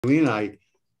Lee and I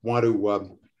want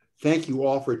to thank you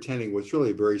all for attending what's really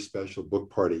a very special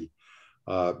book party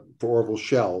for Orville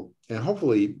Schell. And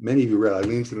hopefully many of you read,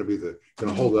 Eileen's going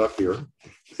to hold it up here.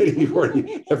 Many of you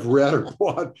already have read or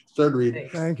bought, started reading.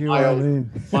 Thank you,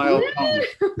 Eileen. Mild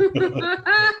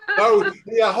Oh,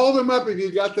 yeah, hold them up if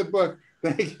you got the book.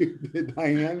 Thank you,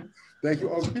 Diane. Thank you.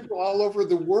 Oh, people all over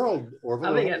the world,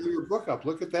 Orville, holding your book up.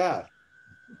 Look at that.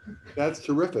 That's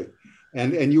terrific.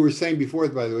 And you were saying before,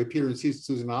 by the way, Peter and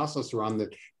Susan Oslos are on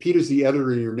that. Peter's the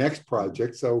editor in your next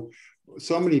project. So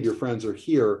many of your friends are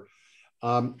here.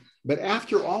 But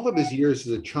after all of his years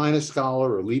as a China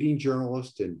scholar, a leading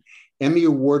journalist, and Emmy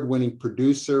Award-winning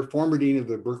producer, former dean of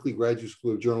the Berkeley Graduate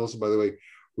School of Journalism. By the way,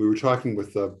 we were talking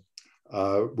with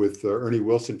Ernie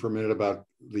Wilson for a minute about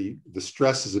the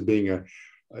stresses of being a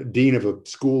dean of a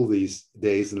school these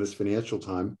days in this financial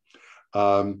time.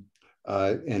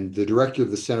 And the director of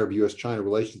the Center of U.S. China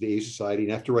Relations at the Asia Society.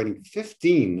 And after writing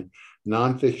 15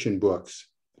 nonfiction books,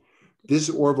 this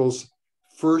is Orville's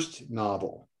first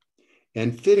novel.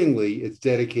 And fittingly, it's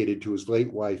dedicated to his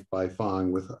late wife, Bai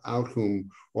Fang, without whom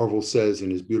Orville says in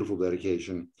his beautiful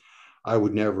dedication, I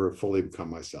would never have fully become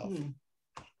myself.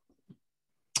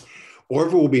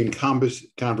 Orville will be in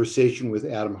conversation with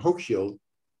Adam Hochschild,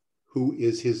 who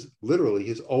is literally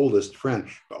his oldest friend.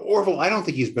 Orville, I don't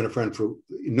think he's been a friend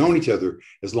known each other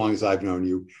as long as I've known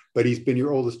you, but he's been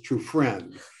your oldest true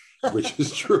friend, which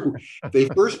is true. They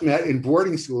first met in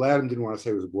boarding school. Adam didn't want to say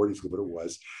it was a boarding school, but it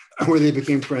was, where they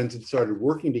became friends and started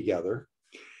working together.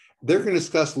 They're going to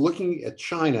discuss looking at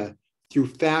China through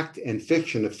fact and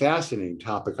fiction, a fascinating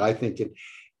topic, I think. And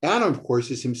Adam, of course,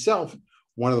 is himself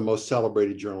one of the most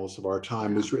celebrated journalists of our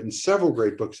time, who's written several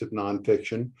great books of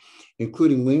nonfiction,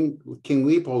 including King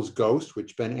Leopold's Ghost,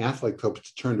 which Ben Affleck hopes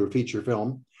to turn to a feature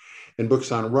film, and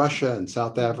books on Russia and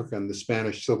South Africa and the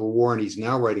Spanish Civil War. And he's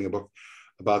now writing a book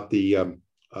about the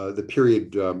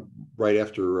period right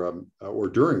after or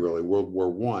during, really, World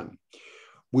War I.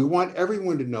 We want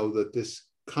everyone to know that this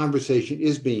conversation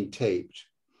is being taped,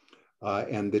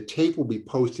 and the tape will be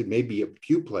posted maybe a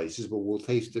few places, but we'll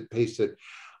paste it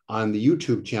on the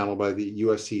YouTube channel by the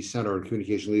USC Center on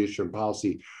Communication Leadership and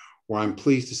Policy, where I'm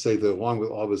pleased to say that along with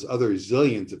all of his other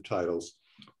zillions of titles,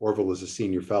 Orville is a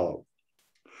senior fellow.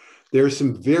 There are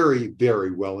some very,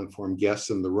 very well-informed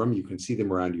guests in the room. You can see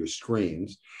them around your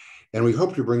screens, and we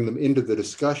hope to bring them into the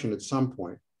discussion at some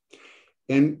point.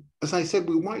 And as I said,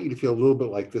 we want you to feel a little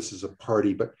bit like this is a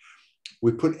party, but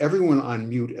we put everyone on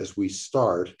mute as we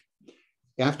start.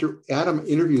 After Adam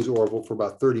interviews Orville for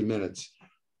about 30 minutes,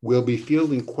 we'll be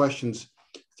fielding questions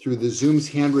through the Zoom's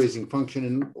hand-raising function.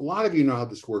 And a lot of you know how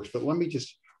this works, but let me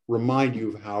just remind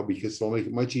you of how, because it'll make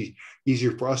it much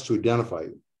easier for us to identify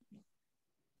you.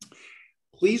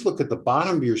 Please look at the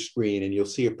bottom of your screen and you'll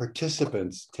see a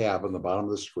participants tab on the bottom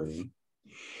of the screen.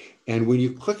 And when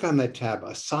you click on that tab,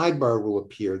 a sidebar will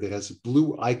appear that has a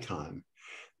blue icon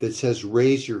that says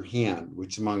raise your hand,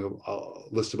 which is among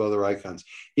a list of other icons.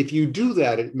 If you do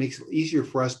that, it makes it easier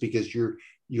for us because your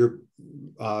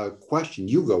question,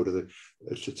 you go to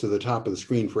the top of the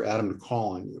screen for Adam to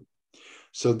call on you.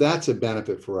 So that's a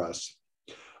benefit for us.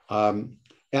 Adam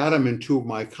and two of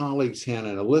my colleagues, Hannah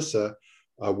and Alyssa,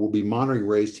 will be monitoring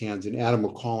raised hands, and Adam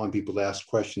will call on people to ask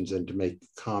questions and to make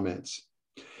comments.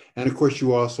 And of course,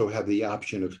 you also have the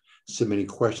option of submitting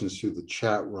questions through the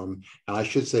chat room. And I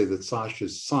should say that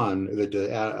Sasha's son,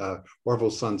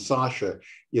 Orville's son, Sasha,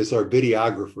 is our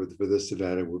videographer for this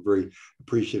event, and we're very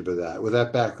appreciative of that. With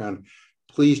that background,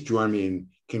 please join me in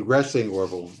congratulating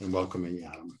Orville and welcoming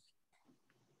Adam.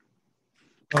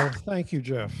 Well, thank you,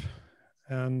 Jeff.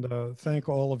 And thank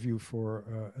all of you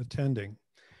for attending.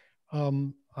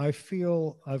 I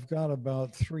feel I've got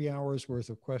about 3 hours worth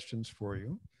of questions for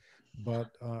you,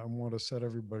 but I want to set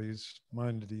everybody's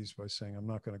mind at ease by saying I'm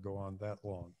not going to go on that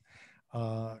long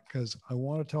because I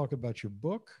want to talk about your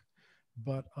book,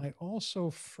 but I also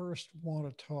first want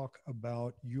to talk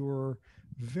about your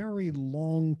very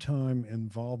long time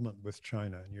involvement with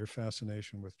China and your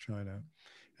fascination with China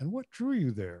and what drew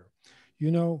you there.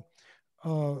 You know,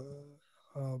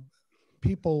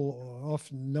 people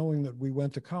often, knowing that we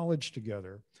went to college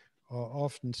together,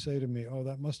 often say to me, oh,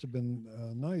 that must have been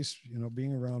nice, you know,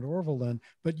 being around Orville then,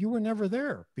 but you were never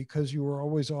there because you were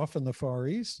always off in the Far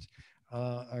East.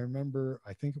 I remember,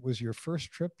 I think it was your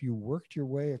first trip, you worked your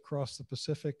way across the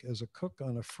Pacific as a cook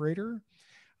on a freighter.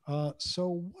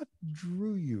 So what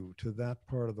drew you to that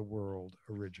part of the world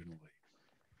originally?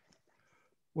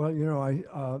 Well, you know,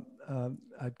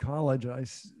 at college, I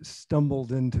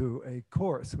stumbled into a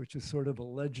course, which is sort of a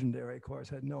legendary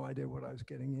course. I had no idea what I was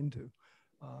getting into.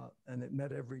 And it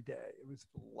met every day. It was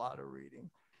a lot of reading.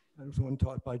 That was one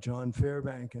taught by John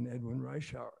Fairbank and Edwin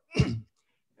Reischauer.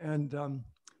 And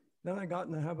then I got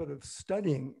in the habit of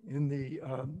studying in the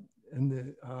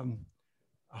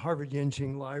Harvard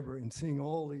Yenching Library and seeing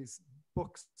all these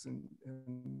books and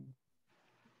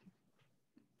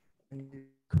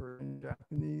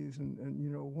Japanese and you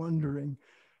know, wondering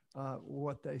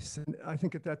what they said. I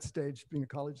think at that stage, being a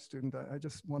college student, I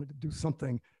just wanted to do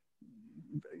something,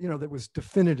 you know, that was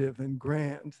definitive and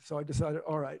grand. So I decided,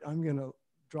 all right, I'm going to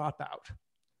drop out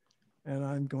and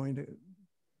I'm going to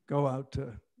go out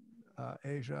to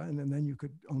Asia, and then you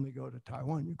could only go to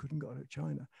Taiwan. You couldn't go to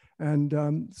China,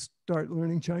 and start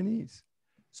learning Chinese.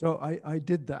 So I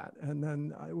did that, and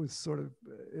then I was sort of,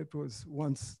 it was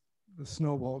once the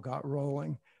snowball got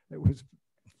rolling, it was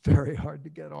very hard to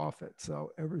get off it.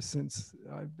 So ever since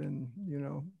I've been, you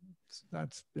know,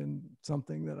 that's been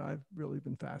something that I've really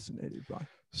been fascinated by.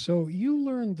 So you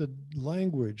learned the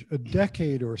language a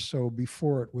decade or so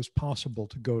before it was possible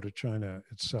to go to China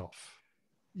itself.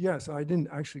 Yes, I didn't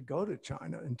actually go to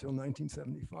China until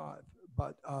 1975,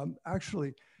 but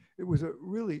actually it was a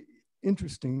really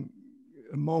interesting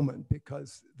moment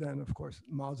because then, of course,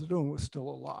 Mao Zedong was still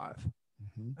alive,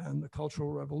 and the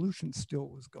Cultural Revolution still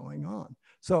was going on.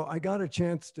 So I got a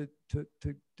chance to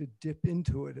dip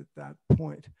into it at that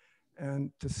point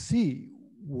and to see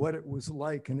what it was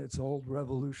like in its old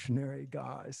revolutionary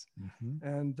guise.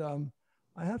 And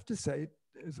I have to say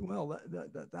as well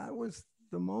that was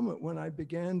the moment when I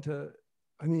began to,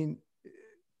 I mean,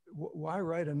 why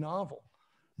write a novel?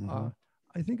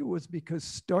 I think it was because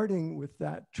starting with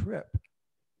that trip,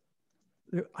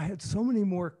 I had so many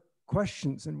more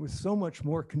questions and was so much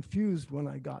more confused when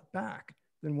I got back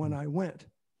than when I went.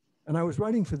 And I was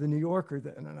writing for the New Yorker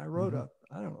then, and I wrote a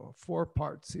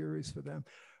 4-part series for them.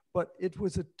 But it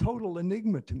was a total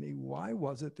enigma to me. Why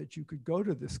was it that you could go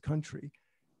to this country,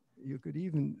 you could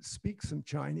even speak some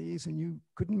Chinese, and you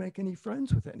couldn't make any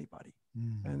friends with anybody?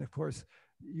 And of course,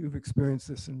 you've experienced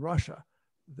this in Russia,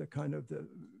 the kind of the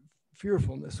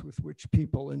fearfulness with which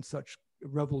people in such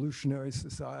revolutionary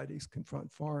societies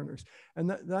confront foreigners. And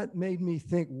that made me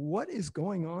think, what is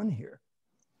going on here?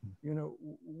 You know,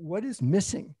 what is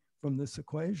missing from this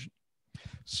equation?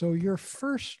 So your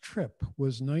first trip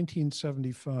was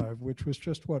 1975, which was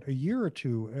just what, a year or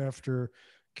two after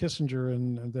Kissinger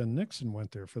and then Nixon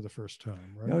went there for the first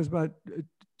time, right? That was about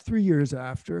 3 years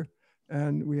after,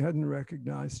 and we hadn't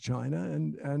recognized China,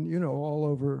 and you know, all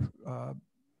over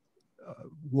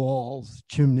walls,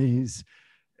 chimneys,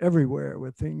 everywhere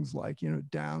with things like, you know,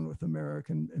 down with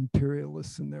American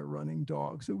imperialists and their running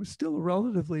dogs. It was still a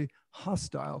relatively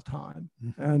hostile time,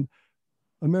 and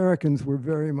Americans were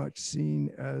very much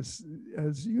seen as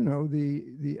you know,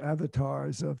 the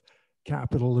avatars of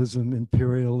capitalism,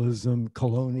 imperialism,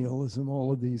 colonialism,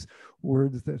 all of these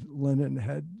words that Lenin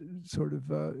had sort of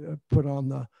put on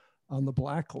the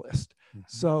blacklist.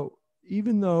 So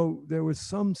even though there was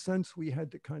some sense we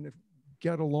had to kind of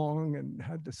get along and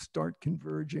had to start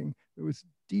converging, there was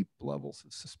deep levels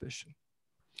of suspicion.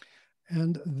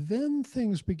 And then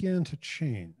things began to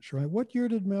change, right? What year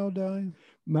did Mao die?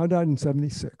 Mao died in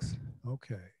 76.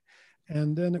 Okay.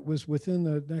 And then it was within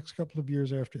the next couple of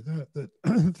years after that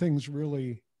that things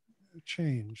really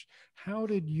changed. How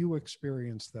did you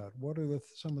experience that? What are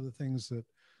some of the things that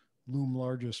loom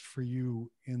largest for you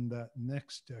in that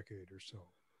next decade or so?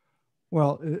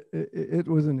 Well, it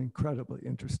was an incredibly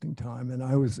interesting time. And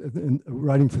I was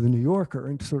writing for the New Yorker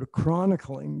and sort of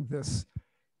chronicling this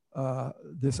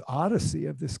odyssey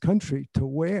of this country to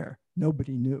where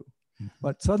nobody knew.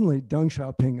 But suddenly Deng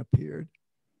Xiaoping appeared,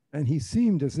 and he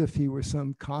seemed as if he were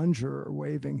some conjurer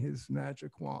waving his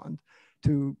magic wand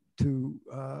to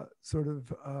sort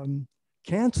of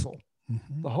cancel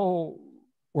the whole,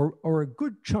 or a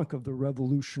good chunk of the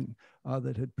revolution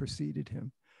that had preceded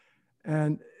him.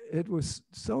 And it was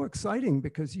so exciting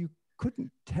because you couldn't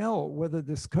tell whether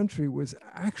this country was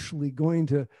actually going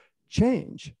to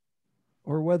change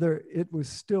or whether it was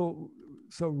still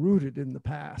so rooted in the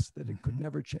past that it could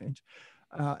never change.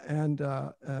 And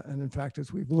in fact,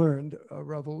 as we've learned, a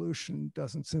revolution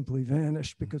doesn't simply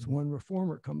vanish because one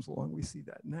reformer comes along. We see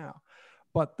that now.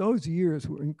 But those years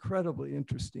were incredibly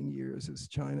interesting years as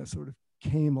China sort of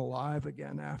came alive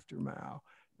again after Mao.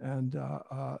 And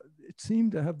it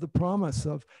seemed to have the promise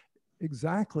of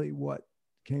exactly what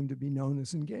came to be known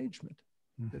as engagement.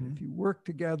 That if you work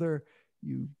together,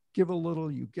 you give a little,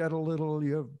 you get a little,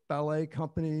 you have ballet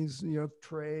companies, you have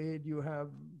trade, you have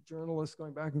journalists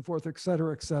going back and forth, et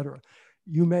cetera, et cetera.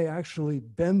 You may actually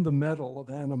bend the metal of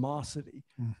animosity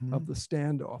of the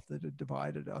standoff that had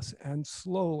divided us and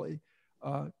slowly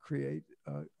create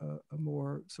a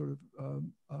more sort of,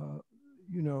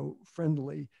 you know,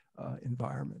 friendly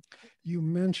environment. You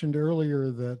mentioned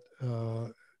earlier that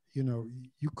you know,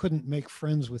 you couldn't make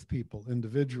friends with people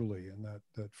individually in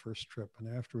that first trip and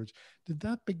afterwards. Did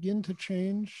that begin to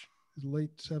change?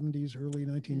 Late 70s, early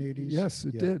 1980s? Yes,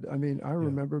 it did. I mean, I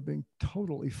remember being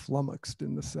totally flummoxed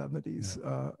in the 70s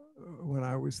when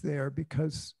I was there,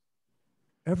 because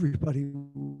everybody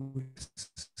was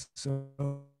so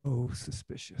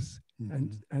suspicious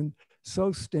and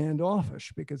so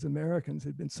standoffish, because Americans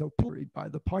had been so pilloried by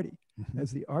the party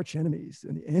as the arch enemies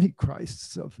and the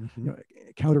antichrists of you know,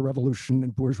 counter-revolution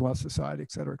and bourgeois society,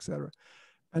 et cetera, et cetera.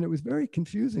 And it was very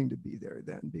confusing to be there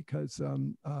then, because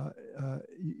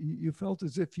you felt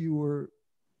as if you were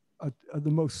the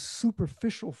most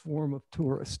superficial form of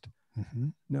tourist,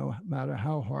 no matter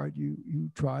how hard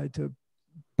you tried to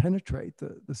penetrate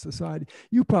the society.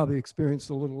 You probably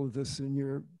experienced a little of this in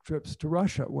your trips to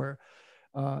Russia, where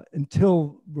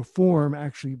until reform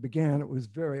actually began, it was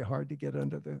very hard to get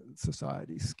under the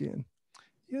society's skin.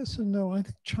 Yes and no. I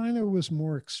think China was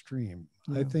more extreme.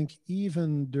 Yeah. I think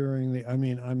even during the, I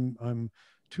mean, I'm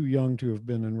too young to have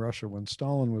been in Russia when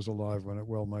Stalin was alive, when it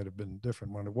well might have been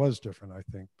different, when it was different, I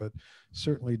think. But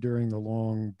certainly during the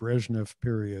long Brezhnev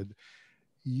period,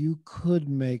 you could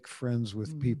make friends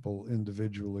with people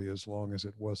individually as long as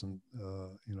it wasn't,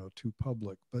 you know, too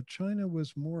public. But China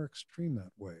was more extreme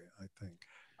that way, I think.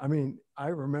 I mean, I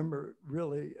remember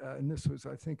really, and this was,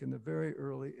 I think, in the very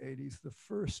early 80s, the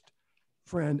first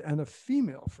friend, and a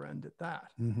female friend at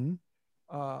that,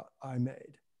 I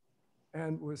made,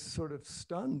 and was sort of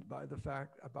stunned by the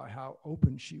fact about how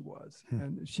open she was.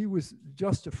 And she was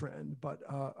just a friend, but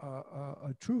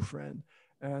a true friend.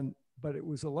 But it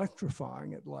was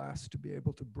electrifying at last to be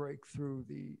able to break through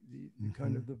the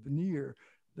kind of the veneer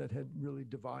that had really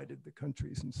divided the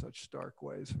countries in such stark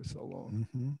ways for so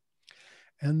long.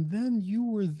 And then you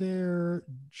were there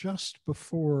just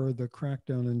before the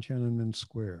crackdown in Tiananmen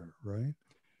Square, right?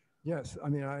 Yes. I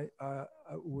mean, I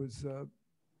was,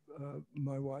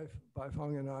 my wife,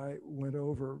 Baifeng, and I went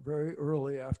over very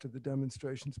early after the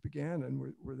demonstrations began, and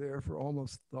were there for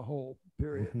almost the whole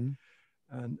period,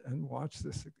 and watched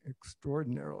this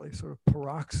extraordinarily sort of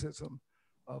paroxysm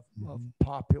of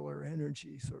popular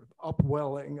energy, sort of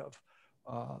upwelling of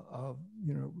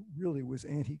you know, really was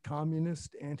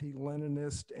anti-communist,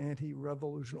 anti-Leninist,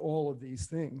 anti-revolution, all of these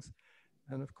things.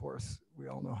 And of course, we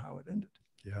all know how it ended.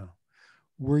 Yeah.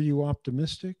 Were you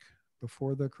optimistic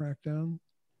before the crackdown?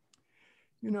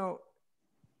 You know,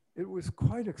 it was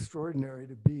quite extraordinary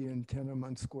to be in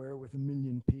Tiananmen Square with 1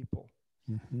 million people.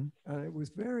 And it was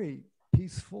very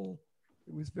peaceful.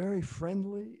 It was very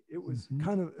friendly. It was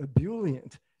kind of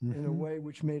ebullient in a way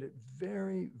which made it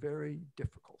very, very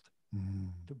difficult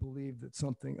to believe that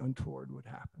something untoward would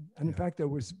happen. And in fact, there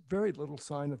was very little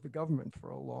sign of the government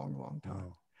for a long, long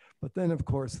time. But then, of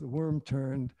course, the worm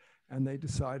turned, and they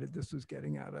decided this was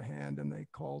getting out of hand, and they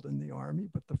called in the army.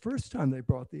 But the first time they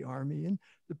brought the army in,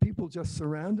 the people just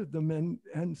surrounded them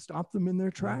and stopped them in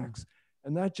their tracks.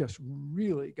 And that just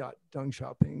really got Deng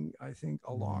Xiaoping, I think,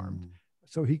 alarmed.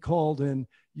 So he called in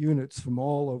units from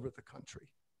all over the country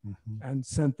and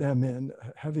sent them in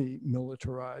heavy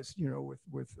militarized, you know,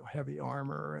 with heavy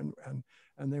armor,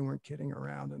 and they weren't kidding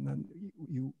around. And then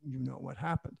you know what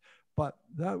happened. But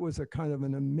that was a kind of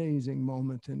an amazing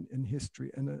moment in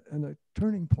history, and a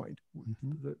turning point,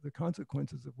 the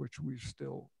consequences of which we're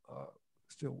still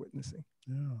witnessing.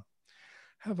 Yeah.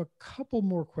 Have a couple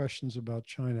more questions about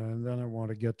China, and then I want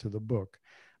to get to the book.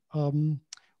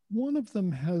 One of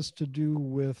them has to do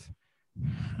with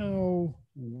how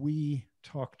we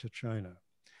talk to China.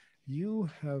 You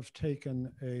have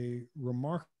taken a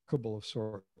remarkable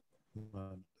assortment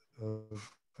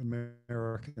of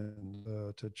Americans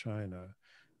to China.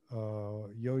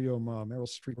 Yo-Yo Ma, Meryl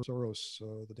Streep, Soros,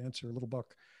 the dancer, Little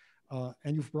Buck,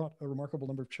 and you've brought a remarkable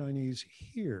number of Chinese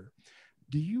here.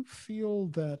 Do you feel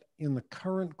that in the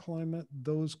current climate,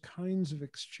 those kinds of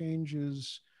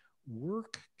exchanges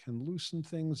work, can loosen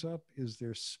things up? Is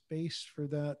there space for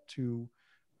that to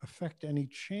affect any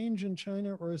change in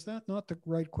China, or is that not the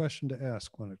right question to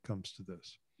ask when it comes to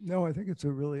this? No, I think it's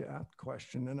a really apt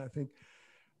question. And I think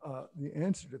the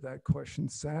answer to that question,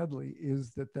 sadly,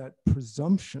 is that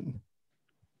presumption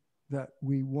that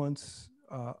we once,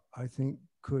 I think,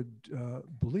 could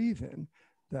believe in,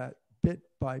 that bit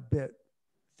by bit,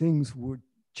 things were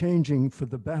changing for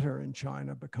the better in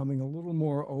China, becoming a little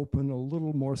more open, a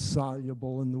little more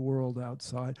soluble in the world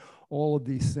outside. All of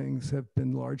these things have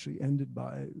been largely ended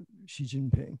by Xi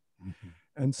Jinping.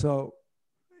 And so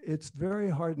it's very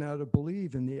hard now to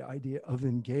believe in the idea of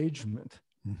engagement,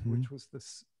 which was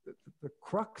the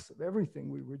crux of everything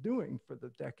we were doing for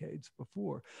the decades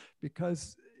before,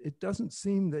 because it doesn't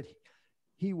seem that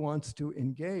he wants to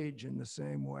engage in the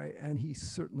same way, and he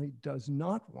certainly does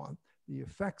not want the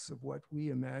effects of what we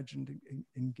imagined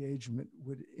engagement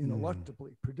would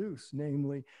ineluctably produce.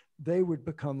 Namely, they would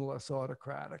become less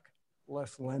autocratic,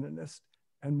 less Leninist,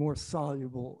 and more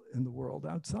soluble in the world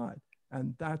outside.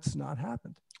 And that's not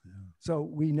happened. Yeah. So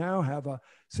we now have a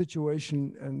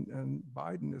situation, and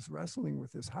Biden is wrestling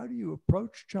with this. How do you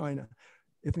approach China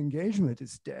if engagement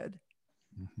is dead?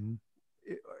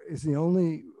 Is the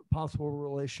only possible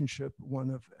relationship one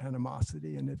of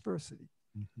animosity and adversity?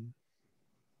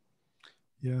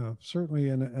 Yeah, certainly,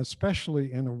 and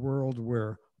especially in a world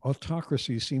where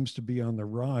autocracy seems to be on the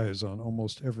rise on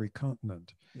almost every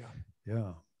continent. Yeah.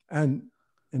 Yeah. And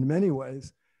in many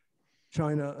ways,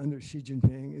 China under Xi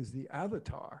Jinping is the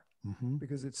avatar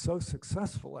because it's so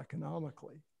successful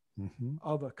economically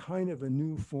of a kind of a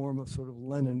new form of sort of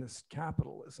Leninist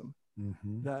capitalism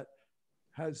that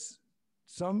has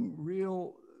some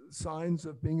real signs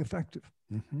of being effective.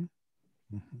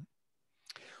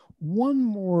 One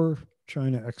more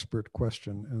China expert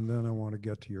question, and then I want to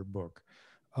get to your book.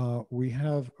 We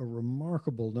have a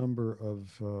remarkable number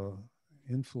of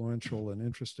influential and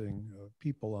interesting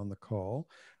people on the call.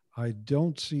 I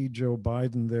don't see Joe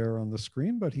Biden there on the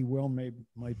screen, but he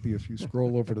might be if you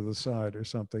scroll over to the side or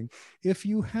something. If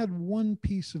you had one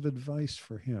piece of advice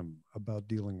for him about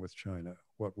dealing with China,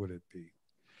 what would it be?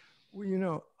 Well, you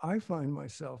know, I find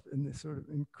myself in this sort of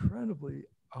incredibly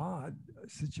odd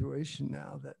situation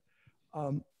now that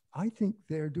I think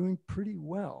they're doing pretty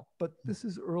well, but this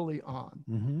is early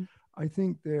on. I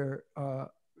think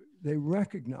they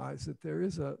recognize that there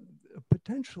is a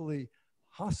potentially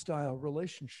hostile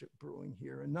relationship brewing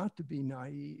here, and not to be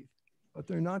naive, but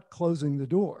they're not closing the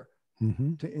door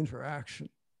to interaction.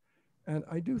 And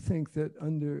I do think that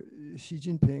under Xi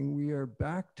Jinping, we are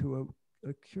back to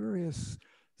a curious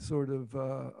sort of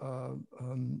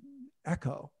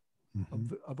echo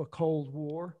of a Cold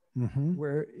War,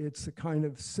 where it's a kind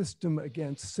of system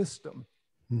against system.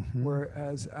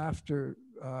 Whereas after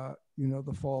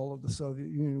the fall of the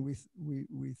Soviet Union,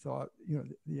 we thought,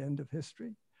 the end of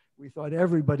history. We thought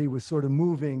everybody was sort of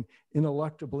moving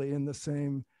ineluctably in the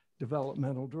same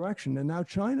developmental direction. And now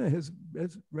China has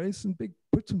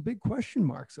put some big question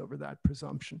marks over that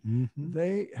presumption.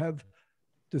 They have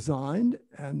designed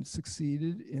and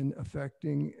succeeded in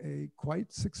affecting a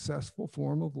quite successful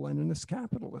form of Leninist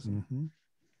capitalism.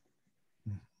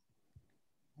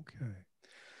 Okay.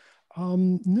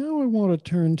 Now I want to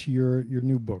turn to your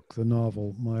new book, the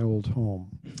novel, My Old Home,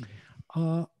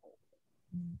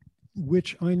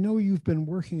 which I know you've been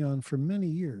working on for many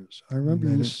years. I remember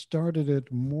you started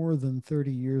it more than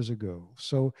 30 years ago.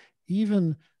 So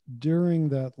even during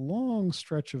that long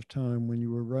stretch of time when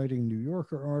you were writing New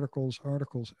Yorker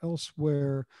articles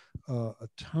elsewhere, a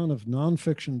ton of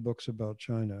nonfiction books about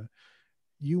China,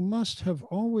 you must have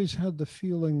always had the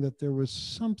feeling that there was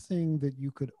something that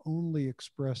you could only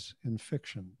express in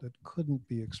fiction that couldn't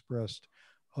be expressed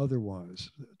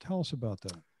otherwise. Tell us about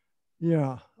that.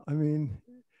 Yeah, I mean,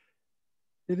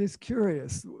 it is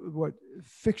curious what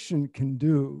fiction can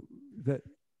do.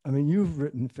 You've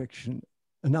written fiction,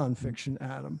 nonfiction,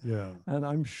 Adam. Yeah. And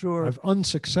I'm sure I've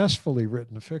unsuccessfully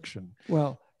written fiction.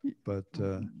 Well, but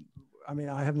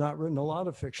I have not written a lot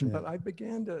of fiction, but I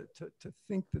began to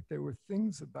think that there were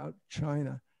things about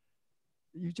China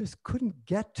you just couldn't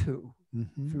get to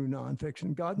through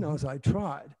nonfiction. God knows I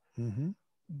tried.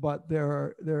 But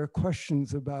there are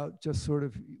questions about just sort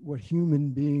of what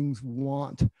human beings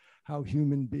want, how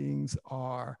human beings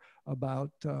are,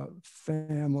 about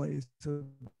families,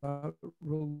 about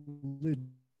religion,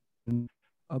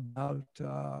 about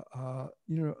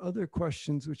other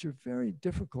questions which are very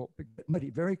difficult, but muddy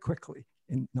very quickly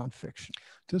in nonfiction.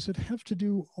 Does it have to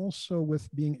do also with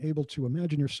being able to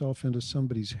imagine yourself into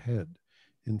somebody's head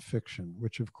in fiction,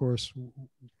 which of course,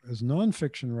 as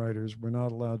nonfiction writers, we're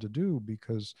not allowed to do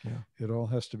because it all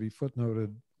has to be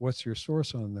footnoted. What's your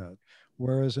source on that?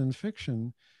 Whereas in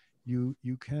fiction, you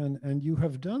can, and you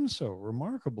have done so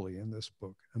remarkably in this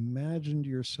book, imagined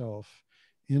yourself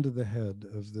into the head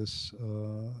of this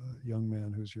young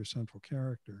man who's your central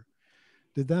character.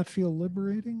 Did that feel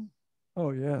liberating? Oh,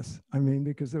 yes. I mean,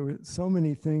 because there were so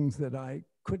many things that I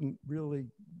couldn't really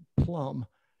plumb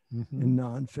in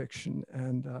nonfiction.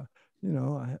 And,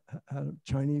 I had a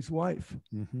Chinese wife.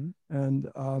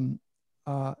 And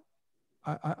I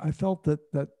felt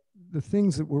that the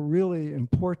things that were really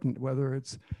important, whether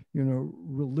it's,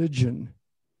 religion,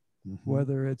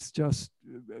 whether it's just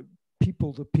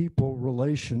people-to-people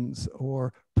relations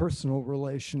or personal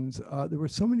relations, there were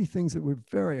so many things that were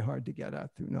very hard to get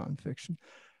at through nonfiction.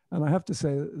 And I have to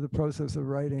say, the process of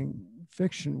writing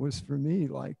fiction was for me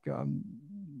like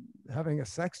having a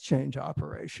sex change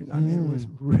operation. I mean, it was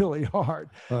really hard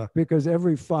because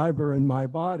every fiber in my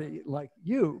body, like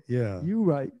you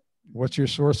write. What's your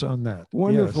source on that?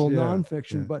 Wonderful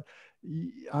nonfiction, but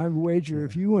I wager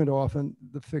if you went off on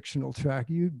the fictional track,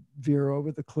 you'd veer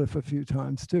over the cliff a few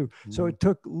times too. So it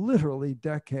took literally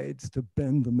decades to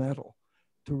bend the metal,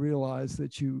 to realize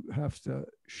that you have to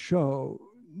show,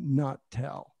 not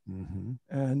tell,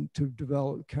 and to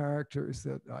develop characters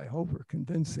that I hope are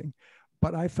convincing.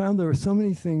 But I found there were so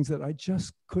many things that I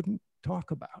just couldn't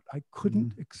talk about. I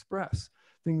couldn't express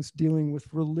things dealing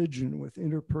with religion, with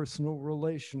interpersonal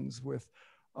relations, with,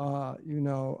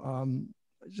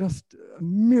 just a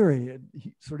myriad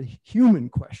sort of human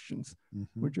questions,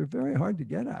 which are very hard to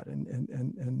get at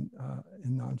in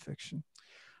nonfiction.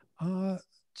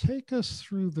 Take us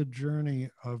through the journey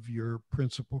of your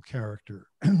principal character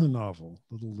in the novel,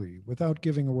 Little Lee, without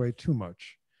giving away too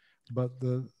much, but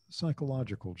the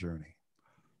psychological journey.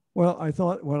 Well, I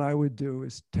thought what I would do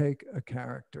is take a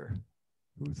character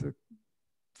who's a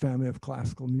family of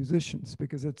classical musicians,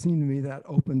 because it seemed to me that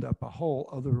opened up a whole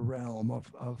other realm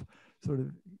of sort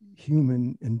of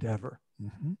human endeavor.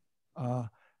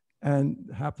 And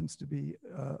happens to be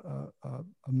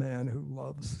a man who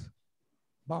loves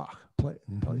Bach, plays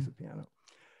the piano.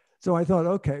 So I thought,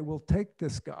 okay, we'll take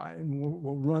this guy and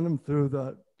we'll run him through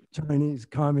the Chinese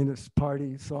Communist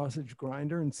Party sausage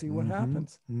grinder and see what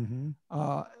happens.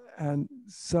 And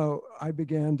so I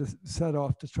began to set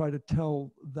off to try to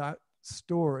tell that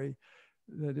story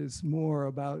that is more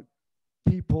about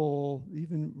people,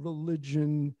 even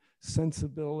religion,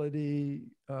 sensibility,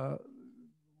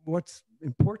 what's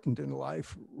important in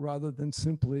life, rather than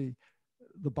simply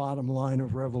the bottom line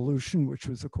of revolution, which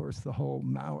was, of course, the whole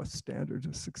Maoist standard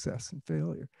of success and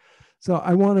failure. So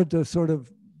I wanted to sort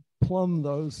of plumb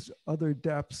those other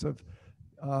depths of,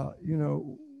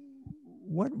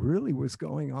 what really was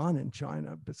going on in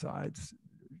China besides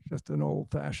just an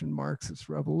old-fashioned Marxist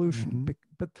revolution,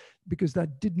 but because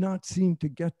that did not seem to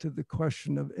get to the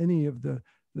question of any of the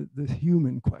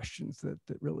human questions that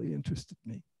really interested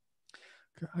me.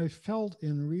 I felt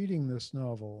in reading this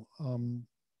novel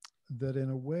that in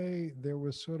a way there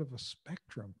was sort of a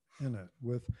spectrum in it,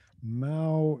 with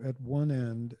Mao at one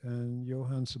end and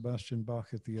Johann Sebastian Bach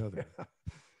at the other.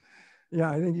 Yeah,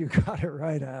 I think you got it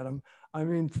right, Adam. I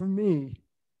mean, for me,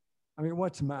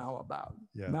 what's Mao about?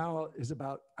 Mao is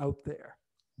about out there.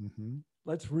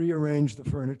 Let's rearrange the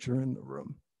furniture in the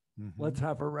room. Let's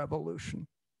have a revolution.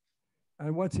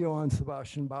 And what's Johann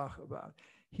Sebastian Bach about?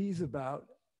 He's about,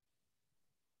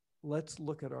 let's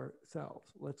look at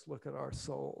ourselves. Let's look at our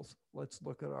souls. Let's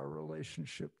look at our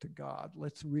relationship to God.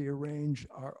 Let's rearrange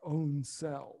our own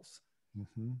selves.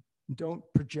 Don't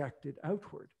project it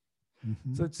outward.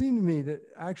 So it seemed to me that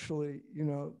actually,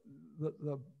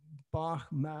 the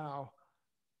Bach-Mao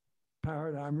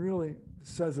paradigm really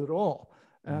says it all.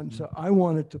 And so I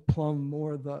wanted to plumb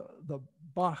more the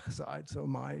Bach side. So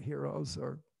my heroes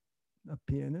are a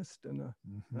pianist and a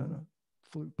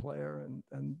flute player,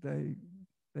 and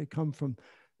they come from,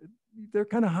 they're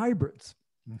kind of hybrids.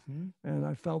 And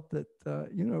I felt that,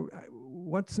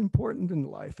 what's important in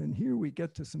life, and here we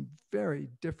get to some very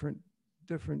different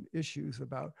issues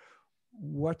about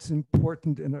what's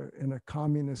important in a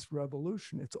communist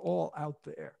revolution. It's all out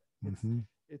there.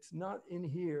 It's not in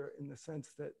here in the sense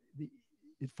that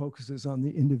it focuses on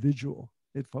the individual.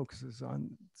 It focuses on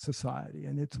society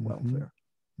and its welfare.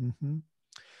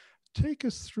 Take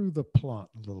us through the plot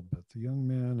a little bit, the young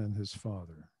man and his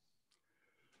father.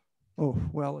 Oh,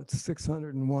 well, it's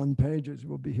 601 pages.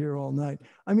 We'll be here all night.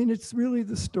 I mean, it's really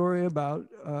the story about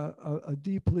a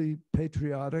deeply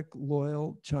patriotic,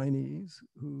 loyal Chinese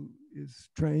who is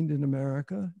trained in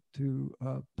America to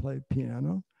play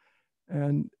piano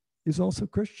and is also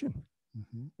Christian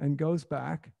and goes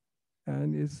back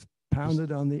and is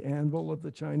pounded on the anvil of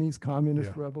the Chinese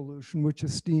Communist Revolution, which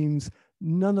esteems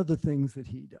none of the things that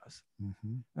he does.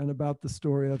 And about the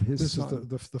story of his son.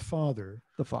 This is the father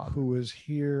who is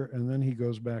here, and then he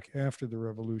goes back after the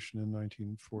revolution in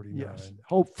 1949. Yes,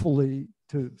 hopefully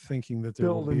to thinking that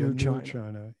there will be a new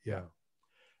China. Yeah.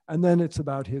 And then it's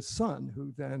about his son,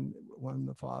 who then, when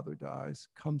the father dies,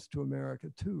 comes to America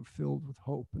too, filled with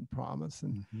hope and promise,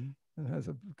 and has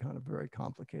a kind of very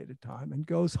complicated time, and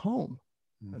goes home.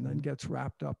 And then gets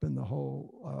wrapped up in the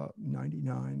whole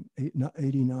 89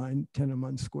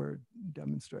 Tiananmen Square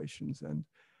demonstrations. And,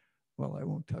 well, I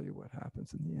won't tell you what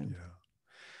happens in the end. Yeah.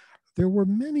 There were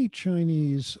many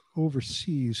Chinese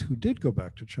overseas who did go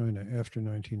back to China after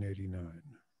 1989.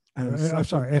 I'm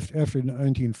sorry, after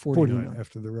 1949,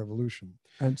 after the revolution.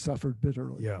 And suffered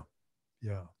bitterly. Yeah,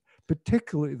 yeah.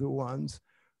 Particularly the ones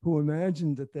who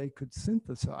imagined that they could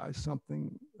synthesize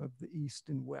something of the East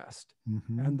and West,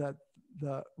 and that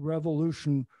the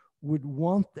revolution would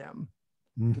want them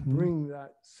to bring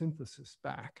that synthesis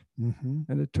back.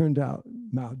 And it turned out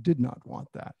Mao did not want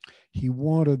that. He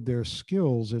wanted their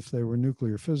skills if they were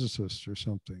nuclear physicists or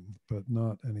something, but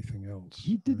not anything else.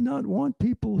 He did not want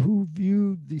people who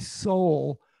viewed the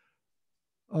soul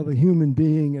of a human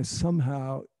being as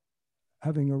somehow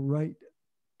having a right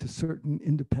to certain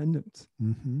independence.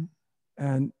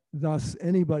 And thus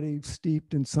anybody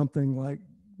steeped in something like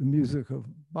the music of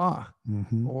Bach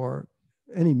or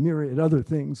any myriad other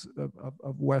things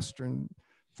of Western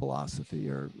philosophy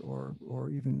or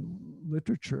even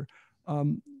literature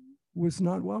was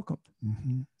not welcomed.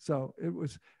 So it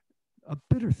was a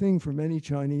bitter thing for many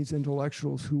Chinese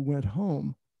intellectuals who went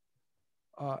home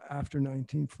after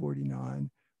 1949,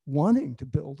 wanting to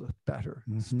build a better,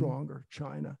 stronger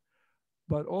China,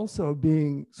 but also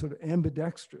being sort of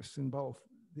ambidextrous in both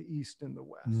the East and the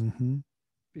West,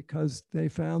 because they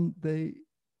found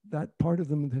that part of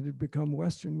them that had become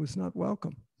Western was not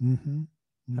welcome,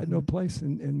 had no place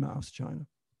in Mao's China.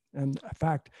 And in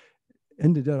fact,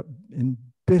 ended up in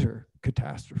bitter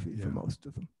catastrophe for most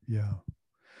of them. Yeah.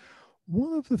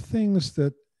 One of the things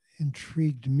that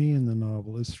intrigued me in the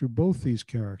novel is through both these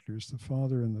characters, the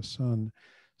father and the son,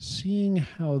 seeing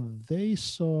how they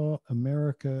saw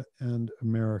America and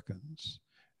Americans.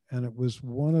 And it was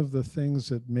one of the things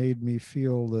that made me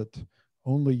feel that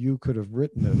only you could have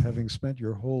written it, having spent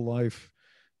your whole life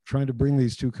trying to bring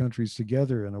these two countries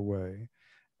together in a way.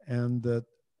 And that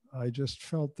I just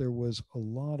felt there was a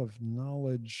lot of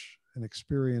knowledge and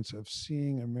experience of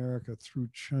seeing America through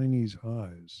Chinese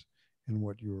eyes in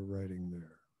what you were writing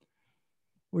there.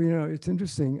 Well, you know, it's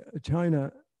interesting.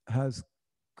 China has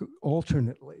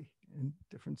alternately, in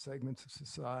different segments of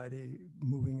society,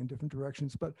 moving in different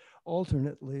directions, but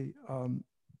alternately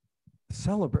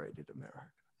celebrated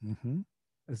America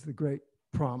as the great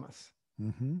promise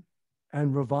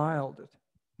and reviled it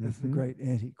as the great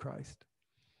Antichrist.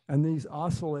 And these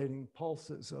oscillating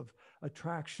pulses of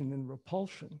attraction and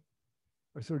repulsion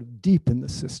are sort of deep in the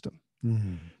system.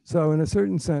 So in a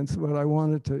certain sense, what I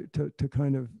wanted to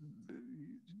kind of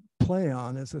play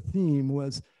on as a theme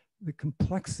was the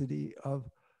complexity of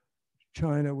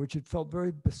China, which it felt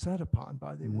very beset upon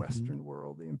by the Western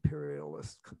world, the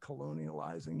imperialist,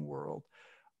 colonializing world,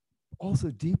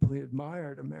 also deeply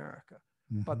admired America.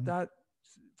 But that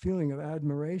feeling of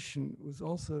admiration was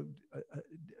also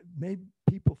made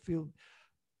people feel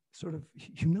sort of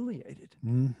humiliated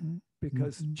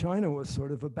because China was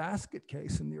sort of a basket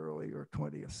case in the earlier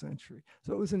 20th century.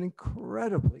 So it was an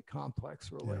incredibly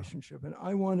complex relationship. And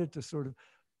I wanted to sort of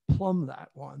plumb that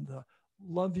one, the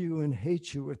love you and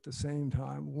hate you at the same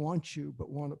time, want you but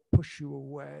want to push you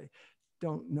away,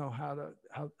 don't know how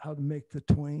to make the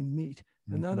twain meet.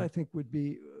 And that, I think, would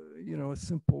be you know, a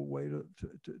simple way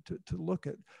to look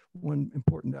at one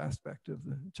important aspect of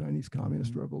the Chinese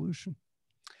Communist Revolution.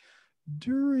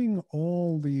 During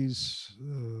all these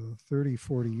 30,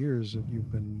 40 years that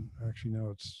you've been, actually now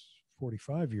it's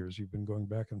 45 years you've been going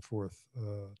back and forth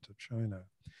to China,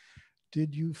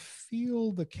 did you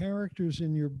feel the characters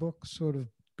in your book sort of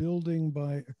building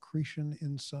by accretion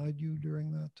inside you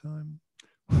during that time?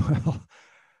 Well,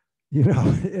 you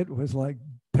know, it was like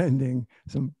bending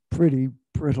some pretty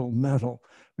brittle metal,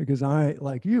 because I,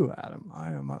 like you, Adam, I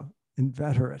am an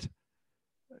inveterate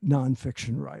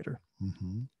nonfiction writer.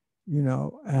 You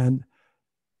know, and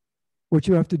what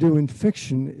you have to do in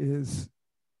fiction is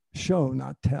show,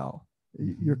 not tell.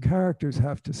 Your characters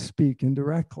have to speak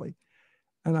indirectly.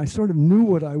 And I sort of knew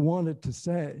what I wanted to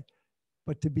say,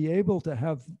 but to be able to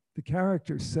have the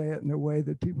characters say it in a way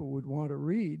that people would want to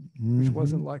read, which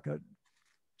wasn't like a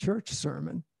church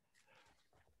sermon,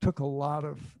 took a lot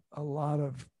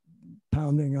of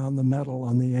pounding on the metal,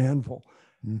 on the anvil.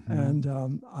 And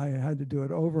I had to do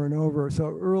it over and over.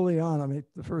 So early on, I mean,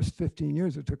 the first 15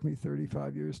 years, it took me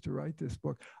 35 years to write this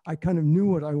book. I kind of knew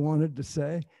what I wanted to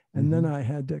say. And then I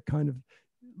had to kind of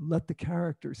let the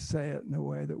characters say it in a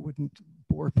way that wouldn't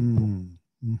bore people.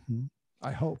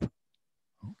 I hope.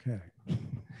 Okay.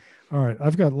 All right.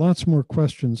 I've got lots more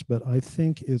questions, but I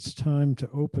think it's time to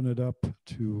open it up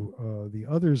to the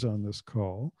others on this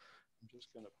call. I'm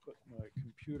just going to put my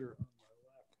computer on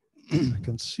my lap. I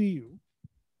can see you.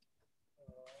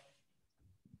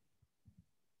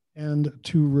 And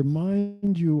to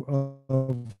remind you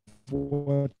of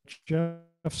what Jeff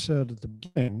said at the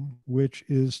beginning, which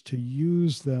is to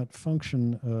use that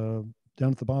function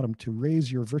down at the bottom to raise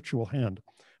your virtual hand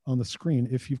on the screen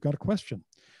if you've got a question.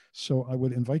 So I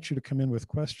would invite you to come in with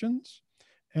questions.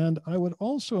 And I would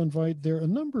also invite, there are a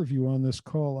number of you on this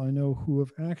call I know who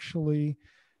have actually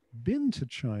been to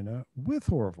China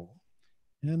with Orville.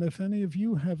 And if any of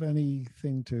you have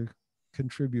anything to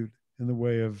contribute in the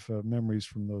way of memories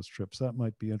from those trips, that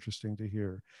might be interesting to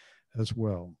hear as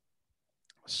well.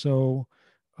 So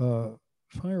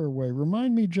fire away.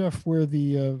 Remind me, Jeff, where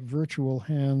the virtual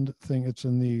hand thing, it's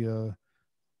in the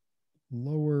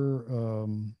lower,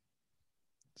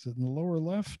 is it in the lower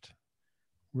left?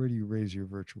 Where do you raise your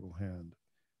virtual hand?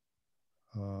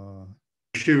 You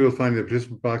should be able to find the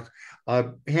participant box.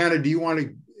 Hannah, do you want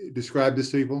to describe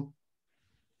this to people?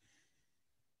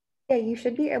 Yeah, you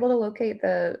should be able to locate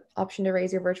the option to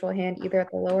raise your virtual hand either at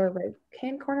the lower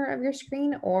right-hand corner of your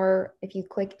screen, or if you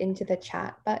click into the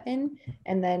chat button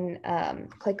and then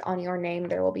click on your name,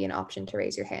 there will be an option to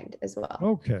raise your hand as well.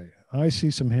 Okay, I see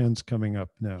some hands coming up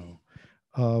now.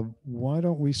 Why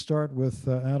don't we start with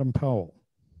Adam Powell?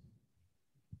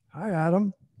 Hi,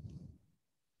 Adam.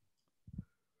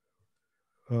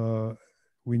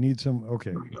 We need some,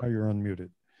 okay, now you're unmuted.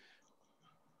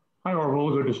 Hi,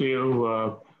 Orville, good to see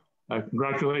you.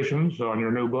 Congratulations on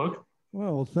your new book.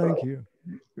 Well, thank you.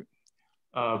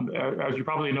 As you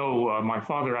probably know, my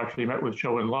father actually met with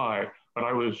Zhou Enlai, but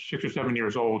I was 6 or 7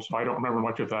 years old, so I don't remember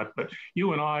much of that. But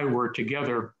you and I were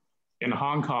together in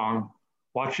Hong Kong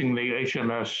watching the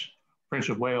HMS Prince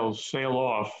of Wales sail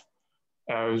off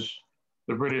as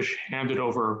the British handed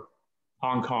over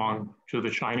Hong Kong to the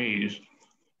Chinese.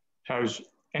 Has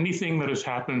anything that has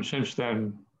happened since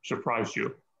then surprised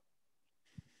you?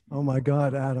 Oh my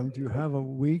God, Adam, do you have a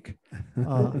week?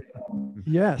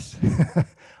 Yes.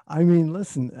 I mean,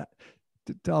 listen,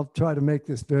 I'll try to make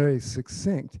this very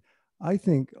succinct. I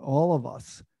think all of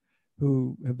us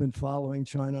who have been following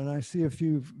China, and I see a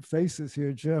few faces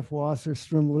here, Jeff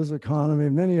Wasserstrom, Liz Economy,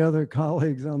 and many other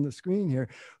colleagues on the screen here,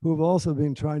 who have also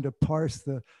been trying to parse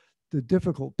the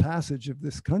difficult passage of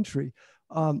this country,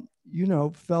 you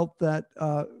know, felt that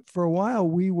for a while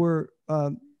we were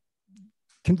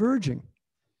converging.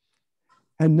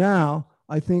 And now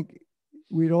I think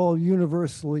we'd all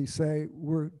universally say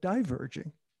we're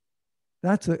diverging.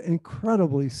 That's an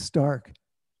incredibly stark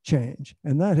change.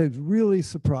 And that has really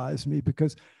surprised me,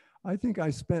 because I think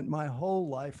I spent my whole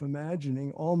life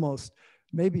imagining, almost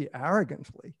maybe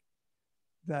arrogantly,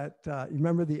 that you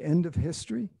remember the end of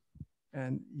history?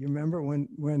 And you remember when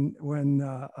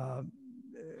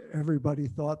everybody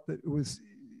thought that it was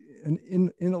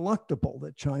ineluctable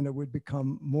that China would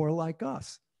become more like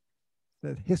us,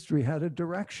 that history had a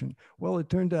direction. Well, it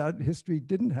turned out history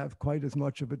didn't have quite as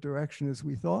much of a direction as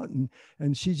we thought. And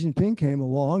Xi Jinping came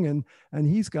along, and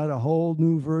he's got a whole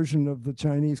new version of the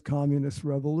Chinese Communist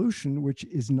Revolution, which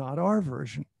is not our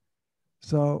version.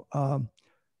 So,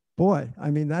 boy, I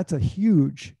mean, that's a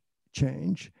huge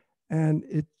change. And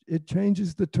it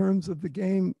changes the terms of the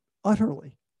game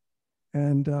utterly,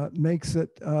 and makes it,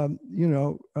 you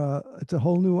know, it's a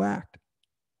whole new act.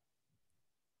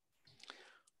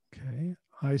 Okay,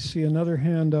 I see another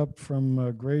hand up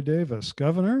from Gray Davis.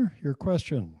 Governor, your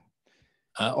question.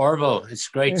 Orville, it's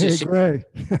great to see Gray.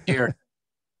 you here.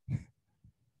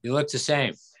 You look the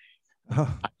same.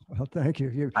 Oh, well, thank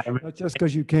you. That's just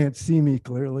because you can't see me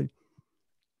clearly.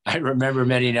 I remember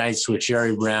many nights with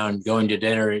Jerry Brown going to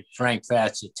dinner at Frank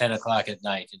Fat's at 10 o'clock at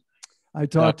night. I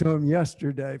talked to him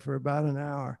yesterday for about an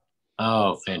hour.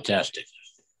 Oh, fantastic.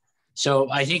 So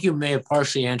I think you may have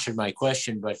partially answered my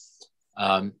question, but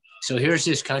so here's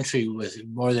this country with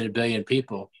more than 1 billion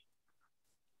people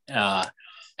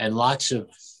and lots of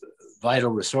vital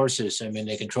resources. I mean,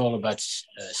 they control about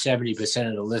 70%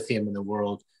 of the lithium in the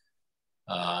world.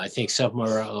 I think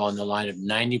somewhere along the line of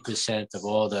 90% of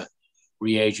all the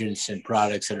reagents and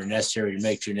products that are necessary to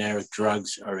make generic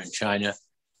drugs are in China.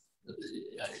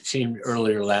 It seemed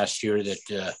earlier last year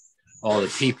that all the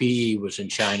PPE was in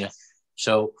China.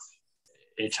 So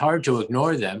it's hard to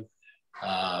ignore them.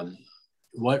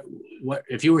 What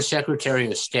if you were Secretary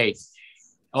of State?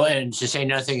 Oh, and to say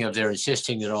nothing of their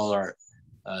insisting that all our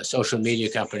social media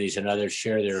companies and others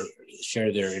share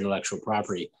their intellectual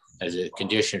property as a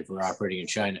condition for operating in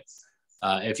China.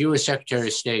 If you were Secretary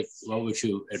of State, what would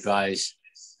you advise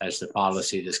as the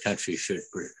policy this country should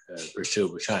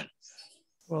pursue with China?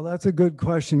 Well, that's a good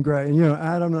question, Gray. And, you know,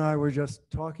 Adam and I were just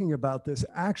talking about this.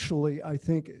 Actually, I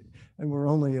think, and we're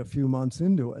only a few months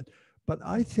into it, but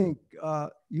I think,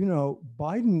 you know,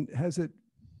 Biden has it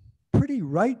pretty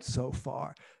right so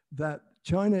far that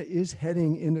China is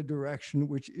heading in a direction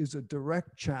which is a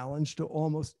direct challenge to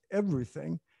almost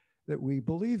everything that we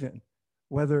believe in,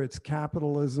 whether it's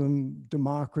capitalism,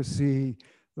 democracy,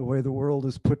 the way the world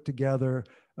is put together,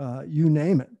 you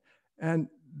name it. And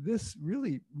this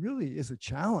really, really is a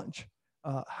challenge.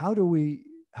 How do we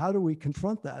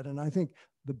confront that? And I think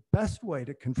the best way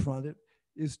to confront it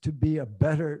is to be a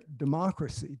better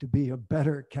democracy, to be a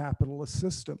better capitalist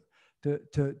system,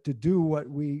 to do what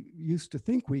we used to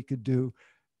think we could do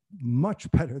much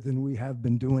better than we have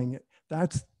been doing it.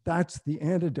 That's the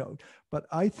antidote. But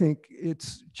I think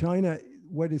it's China,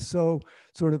 what is so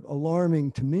sort of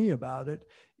alarming to me about it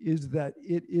is that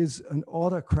it is an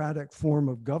autocratic form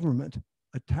of government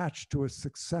attached to a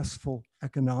successful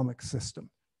economic system.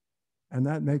 And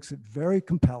that makes it very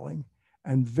compelling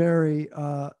and very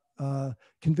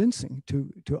convincing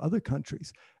to other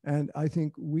countries. And I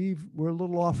think we're a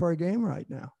little off our game right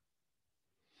now.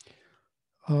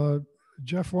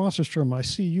 Jeff Wasserstrom, I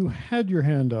see you had your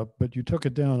hand up, but you took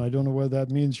it down. I don't know whether that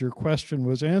means your question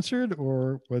was answered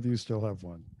or whether you still have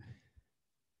one.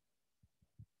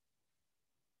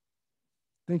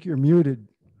 I think you're muted,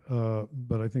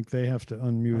 but I think they have to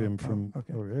unmute him from.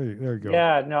 Okay. Oh, there you go.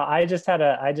 Yeah, no, I just had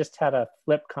a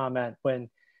flip comment when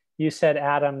you said,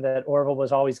 Adam, that Orville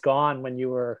was always gone when you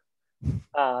were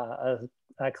a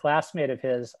classmate of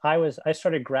his. I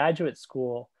started graduate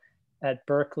school at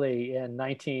Berkeley in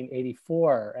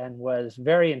 1984 and was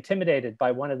very intimidated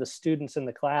by one of the students in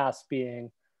the class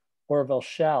being Orville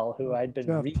Schell, who I'd been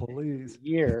reading for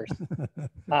years.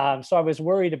 So I was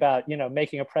worried about,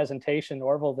 making a presentation,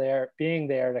 Orville being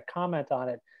there to comment on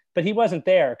it, but he wasn't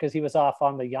there because he was off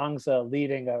on the Yangtze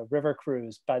leading a river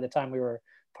cruise by the time we were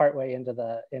partway into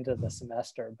the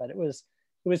semester. But it was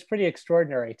pretty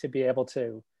extraordinary to be able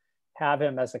to have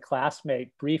him as a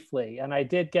classmate briefly. And I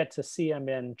did get to see him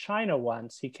in China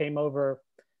once. He came over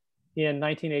in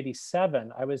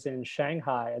 1987. I was in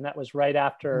Shanghai, and that was right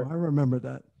after I remember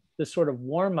that. The sort of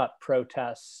warm-up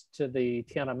protests to the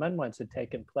Tiananmen ones had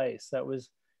taken place. That was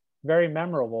very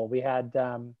memorable. We had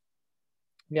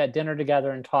dinner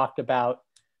together and talked about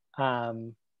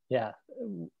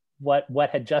what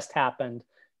had just happened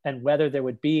and whether there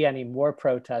would be any more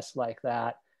protests like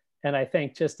that. And I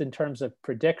think just in terms of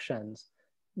predictions,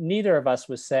 neither of us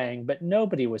was saying, but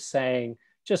nobody was saying,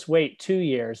 just wait 2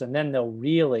 years and then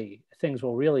things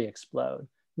will really explode.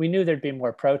 We knew there'd be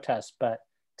more protests, but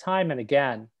time and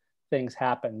again, things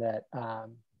happen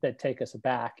that take us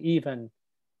aback, even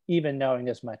knowing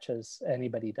as much as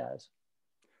anybody does.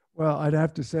 Well, I'd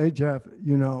have to say, Jeff,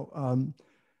 the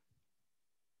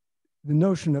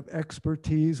notion of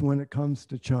expertise when it comes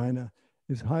to China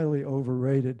is highly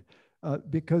overrated.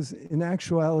 Because in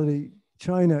actuality,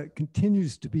 China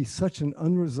continues to be such an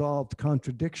unresolved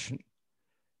contradiction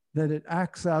that it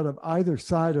acts out of either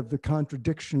side of the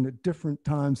contradiction at different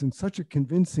times in such a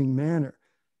convincing manner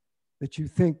that you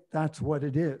think that's what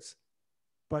it is.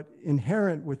 But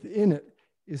inherent within it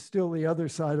is still the other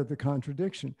side of the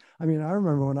contradiction. I mean, I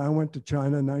remember when I went to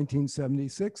China in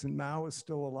 1976 and Mao was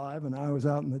still alive and I was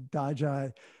out in the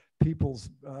Daijia People's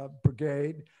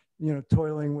Brigade,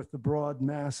 toiling with the broad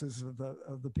masses of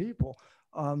the people.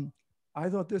 I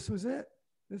thought this was it.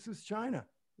 This was China.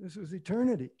 This was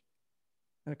eternity.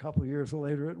 And a couple of years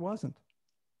later, it wasn't.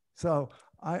 So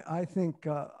I think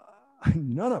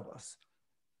none of us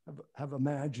have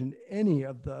imagined any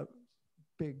of the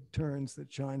big turns that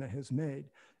China has made,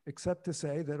 except to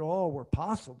say that all were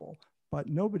possible, but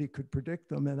nobody could predict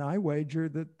them. And I wager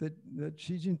that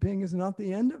Xi Jinping is not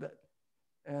the end of it.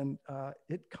 And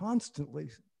it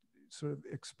constantly sort of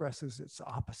expresses its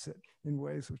opposite in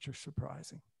ways which are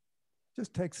surprising. It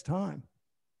just takes time.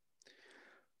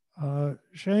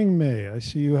 Shang Mei, I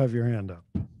see you have your hand up.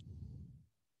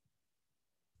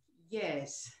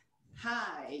 Yes.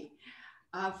 Hi.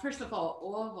 First of all,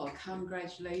 Orville,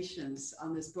 congratulations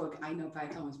on this book. I know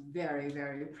Baitong was very,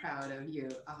 very proud of you.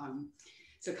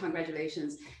 So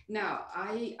congratulations. Now,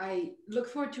 I look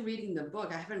forward to reading the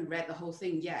book. I haven't read the whole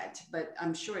thing yet, but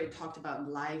I'm sure it talked about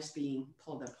lives being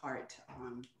pulled apart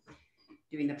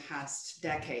during the past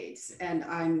decades. And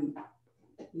I'm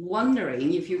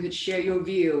wondering if you could share your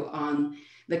view on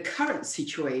the current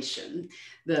situation,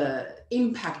 the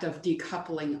impact of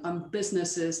decoupling on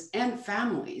businesses and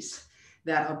families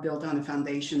that are built on the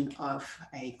foundation of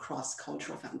a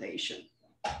cross-cultural foundation.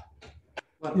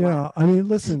 I mean,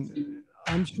 listen,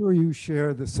 I'm sure you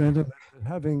share the sentiment that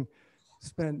having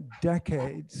spent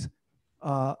decades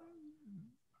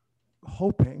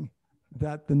hoping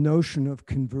that the notion of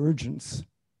convergence,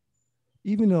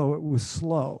 even though it was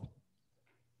slow,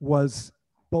 was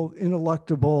both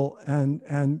ineluctable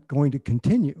and going to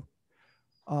continue.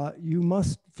 You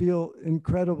must feel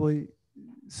incredibly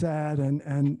sad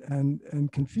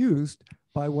and confused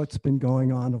by what's been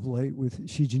going on of late with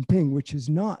Xi Jinping, which is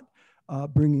not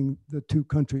bringing the two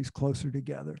countries closer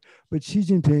together. But Xi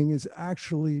Jinping is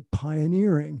actually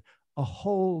pioneering a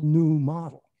whole new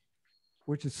model,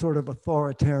 which is sort of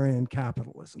authoritarian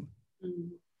capitalism.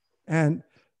 Mm-hmm. And,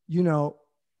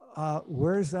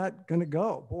 where's that going to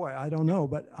go? Boy, I don't know,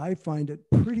 but I find it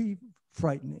pretty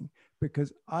frightening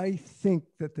because I think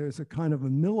that there's a kind of a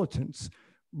militance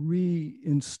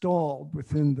reinstalled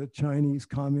within the Chinese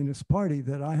Communist Party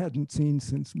that I hadn't seen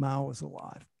since Mao was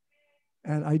alive.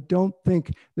 And I don't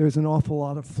think there's an awful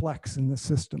lot of flex in the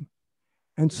system.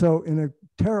 And so in a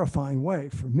terrifying way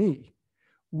for me,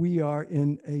 we are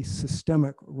in a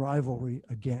systemic rivalry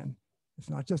again. It's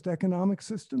not just economic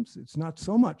systems. It's not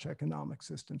so much economic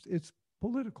systems. It's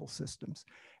political systems.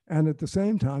 And at the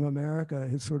same time, America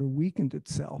has sort of weakened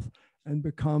itself and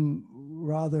become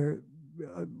rather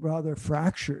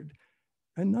fractured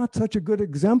and not such a good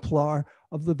exemplar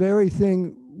of the very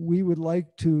thing we would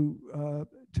like to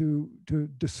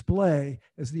display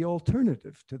as the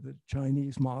alternative to the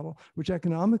Chinese model, which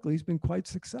economically has been quite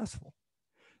successful.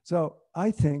 So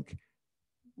I think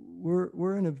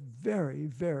we're in a very,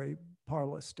 very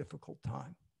parlous, difficult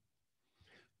time.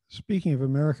 Speaking of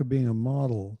America being a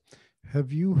model,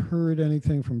 have you heard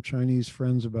anything from Chinese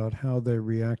friends about how they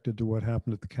reacted to what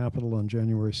happened at the Capitol on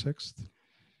January 6th?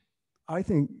 I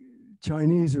think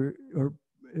Chinese are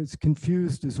as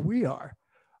confused as we are.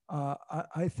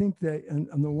 I think they,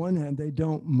 on the one hand, they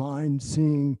don't mind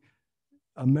seeing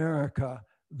America,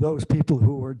 those people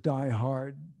who were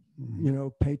diehard,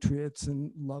 patriots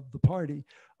and love the party,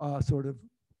 sort of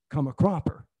come a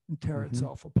cropper and tear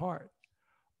itself apart.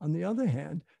 On the other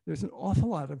hand, there's an awful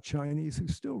lot of Chinese who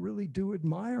still really do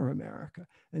admire America.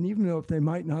 And even though if they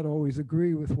might not always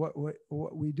agree with what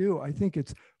we do, I think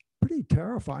it's a pretty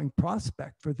terrifying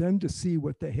prospect for them to see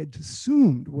what they had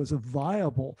assumed was a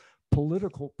viable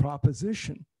political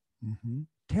proposition,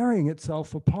 tearing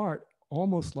itself apart,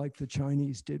 almost like the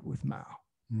Chinese did with Mao.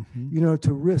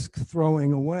 To risk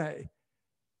throwing away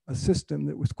a system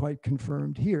that was quite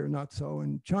confirmed here, not so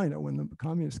in China when the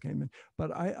communists came in.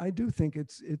 But I do think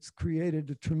it's created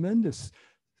a tremendous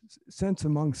sense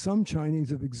among some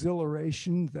Chinese of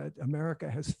exhilaration that America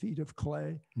has feet of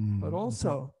clay, but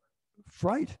also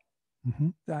fright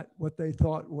that what they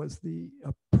thought was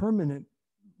a permanent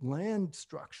land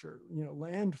structure,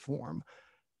 land form,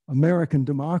 American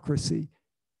democracy,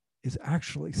 is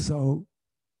actually so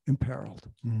imperiled.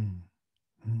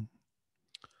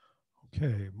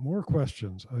 Okay, more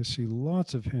questions. I see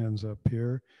lots of hands up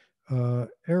here.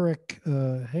 Eric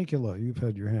Hakela, you've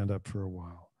had your hand up for a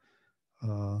while.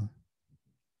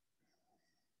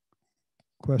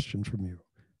 Question from you.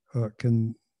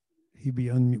 Can he be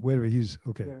unmuted? Wait a minute, he's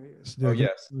okay. There he is. Oh,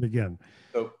 yes. Again.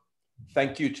 So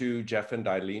thank you to Jeff and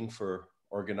Eileen for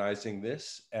organizing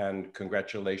this, and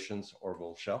congratulations,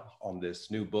 Orville Schell, on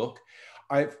this new book.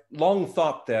 I've long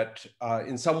thought that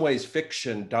in some ways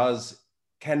fiction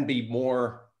can be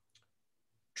more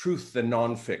truth than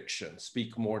nonfiction,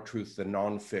 speak more truth than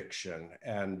nonfiction,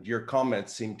 and your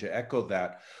comments seem to echo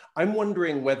that. I'm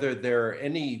wondering whether there are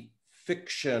any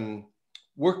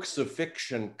works of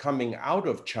fiction coming out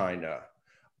of China,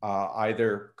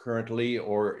 either currently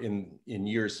or in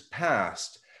years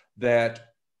past,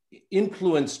 that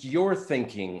influenced your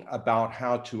thinking about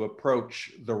how to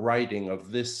approach the writing of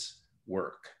this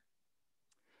work?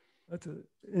 That's an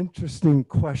interesting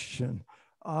question.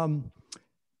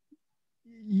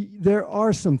 There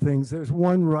are some things. There's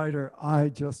one writer I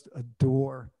just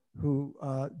adore who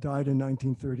died in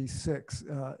 1936.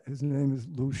 His name is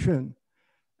Lu Xun.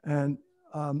 And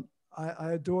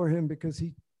I adore him because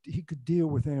he could deal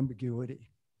with ambiguity.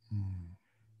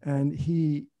 And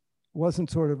he wasn't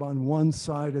sort of on one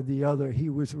side or the other. He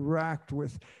was racked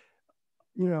with,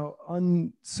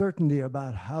 uncertainty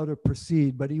about how to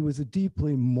proceed, but he was a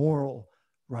deeply moral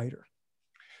writer.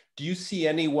 Do you see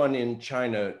anyone in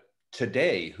China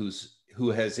today who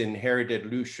has inherited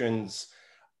Lu Xun's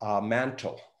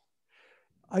mantle?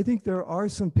 I think there are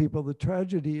some people. The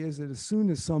tragedy is that as soon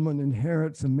as someone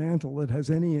inherits a mantle that has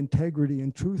any integrity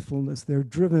and truthfulness, they're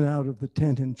driven out of the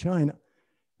tent in China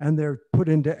and they're put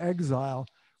into exile.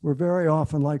 We're very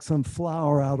often like some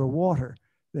flower out of water.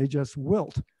 They just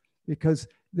wilt because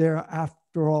they're,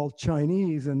 after all,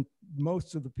 Chinese, and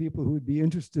most of the people who would be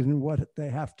interested in what they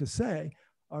have to say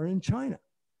are in China.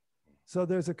 So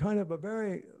there's a kind of a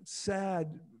very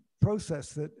sad process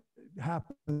that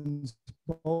happens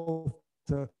both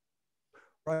to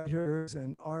writers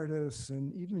and artists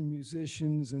and even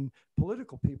musicians and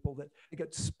political people, that they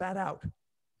get spat out.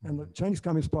 And the Chinese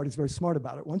Communist Party is very smart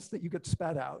about it. Once that you get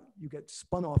spat out, you get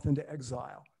spun off into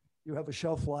exile. You have a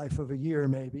shelf life of a year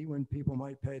maybe when people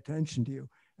might pay attention to you.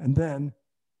 And then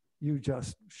you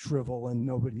just shrivel and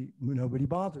nobody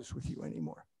bothers with you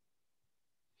anymore.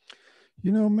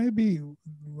 Maybe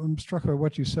I'm struck by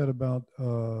what you said about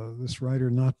this writer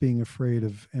not being afraid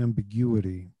of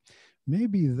ambiguity.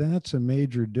 maybe that's a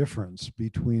major difference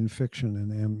between fiction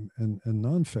and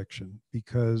nonfiction,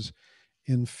 because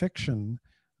in fiction,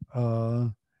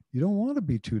 you don't want to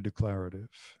be too declarative.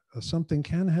 Something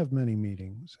can have many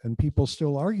meanings, and people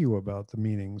still argue about the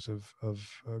meanings of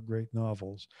great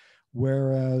novels,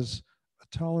 whereas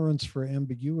a tolerance for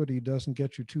ambiguity doesn't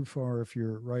get you too far. If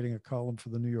you're writing a column for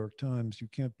the New York Times, you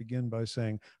can't begin by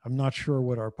saying, I'm not sure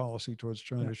what our policy towards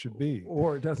China should be.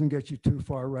 Or it doesn't get you too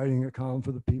far writing a column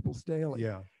for the People's Daily.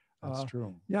 Yeah, that's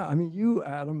true. Yeah, I mean, you,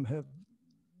 Adam, have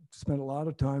spent a lot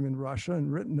of time in Russia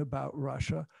and written about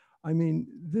Russia. I mean,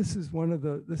 this is one of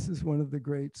the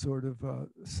great sort of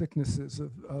sicknesses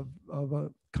of a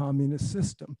communist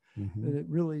system, that it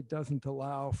really doesn't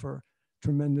allow for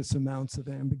tremendous amounts of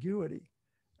ambiguity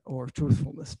or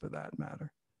truthfulness, for that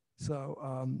matter. So,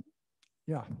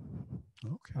 yeah.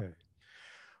 Okay.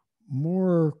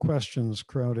 More questions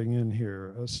crowding in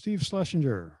here. Steve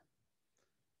Schlesinger.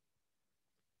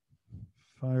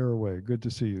 Fire away. Good to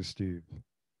see you, Steve.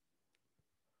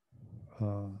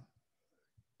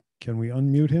 Can we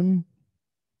unmute him?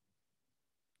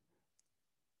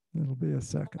 It'll be a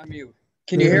second. Unmute.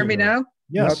 Can you hear me now?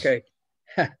 Yes. Okay.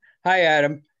 Hi,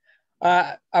 Adam.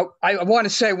 I want to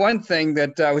say one thing,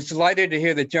 that I was delighted to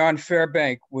hear that John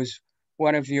Fairbank was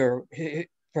one of your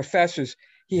professors.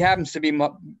 He happens to be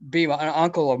an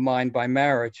uncle of mine by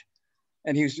marriage,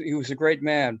 and he was a great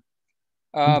man.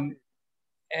 In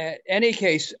any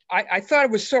case, I thought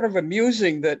it was sort of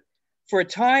amusing that for a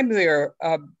time there,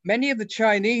 many of the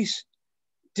Chinese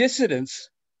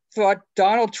dissidents thought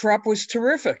Donald Trump was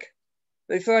terrific.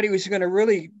 They thought he was going to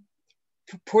really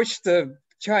push the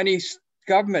Chinese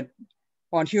government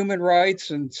on human rights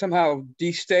and somehow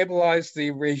destabilize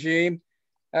the regime.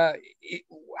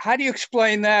 How do you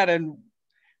explain that? And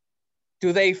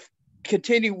will they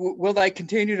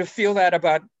continue to feel that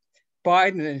about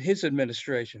Biden and his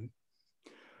administration?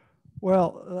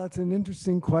 Well, that's an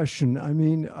interesting question. I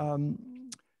mean,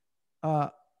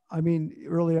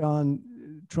 early on,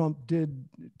 Trump did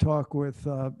talk with,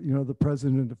 the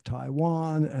president of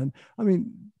Taiwan, and I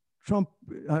mean, Trump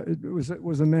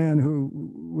was a man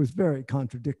who was very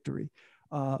contradictory,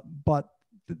 but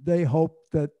they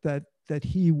hoped that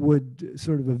he would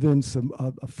sort of evince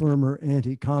a firmer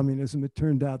anti-communism. It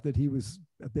turned out that he was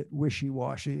a bit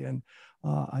wishy-washy, and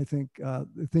I think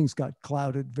things got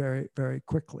clouded very, very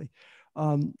quickly.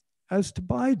 As to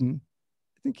Biden,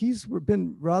 I think he's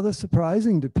been rather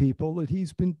surprising to people that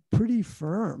he's been pretty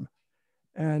firm.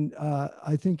 And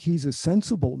I think he's a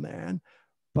sensible man,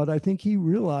 but I think he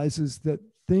realizes that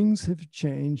things have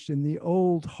changed, and the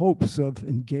old hopes of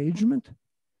engagement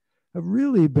have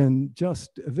really been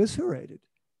just eviscerated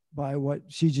by what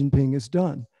Xi Jinping has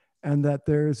done, and that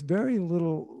there's very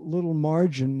little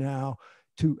margin now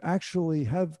to actually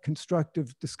have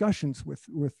constructive discussions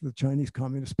with the Chinese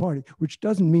Communist Party, which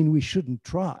doesn't mean we shouldn't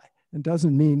try, and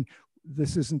doesn't mean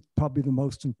this isn't probably the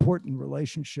most important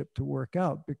relationship to work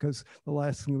out, because the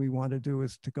last thing we want to do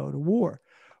is to go to war.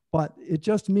 But it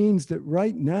just means that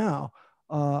right now,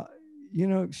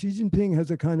 Xi Jinping has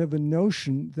a kind of a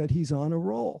notion that he's on a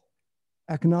roll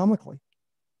economically.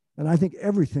 And I think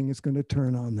everything is going to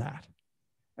turn on that.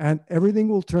 And everything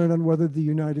will turn on whether the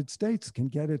United States can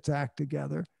get its act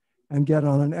together and get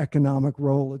on an economic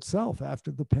roll itself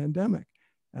after the pandemic.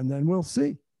 And then we'll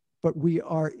see. But we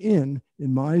are in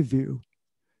my view,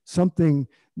 something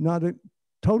not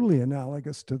totally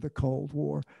analogous to the Cold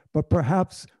War, but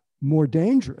perhaps more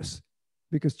dangerous,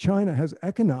 because China has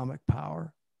economic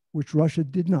power, which Russia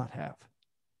did not have.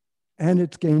 And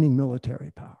it's gaining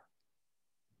military power.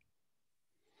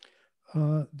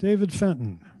 David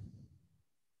Fenton.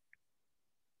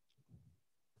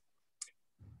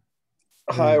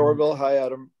 Hi, Orville. Hi,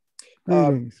 Adam.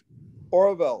 Greetings.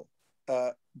 Orville,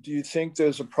 do you think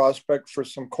there's a prospect for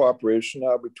some cooperation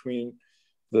now between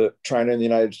China and the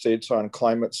United States on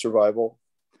climate survival?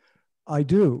 I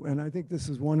do. And I think this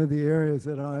is one of the areas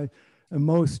that I am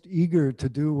most eager to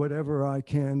do whatever I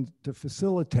can to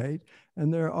facilitate.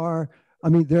 And there are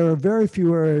very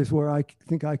few areas where I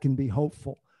think I can be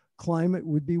hopeful. Climate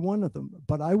would be one of them,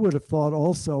 but I would have thought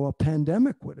also a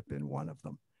pandemic would have been one of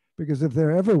them, because if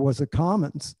there ever was a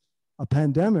commons, a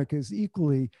pandemic is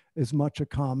equally as much a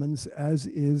commons as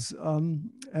is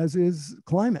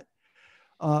climate.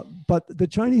 But the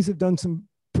Chinese have done some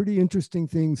pretty interesting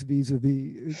things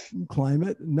vis-a-vis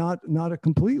climate, not a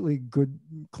completely good,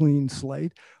 clean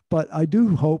slate, but I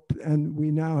do hope, and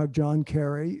we now have John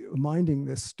Kerry minding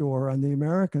this store on the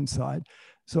American side,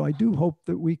 so I do hope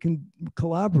that we can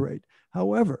collaborate.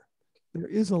 However, there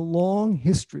is a long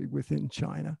history within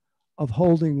China of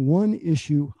holding one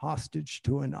issue hostage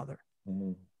to another.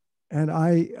 Mm-hmm. And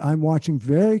I'm watching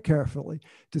very carefully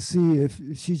to see if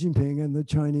Xi Jinping and the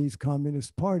Chinese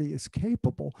Communist Party is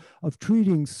capable of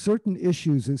treating certain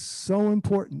issues as so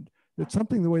important that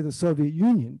something the way the Soviet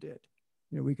Union did.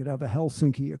 You know, we could have a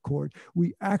Helsinki Accord.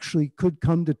 We actually could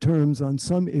come to terms on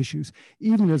some issues,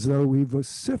 even as though we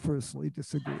vociferously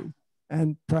disagree,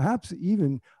 and perhaps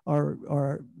even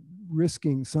are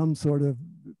risking some sort of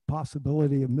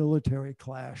possibility of military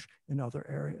clash in other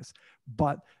areas.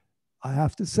 But I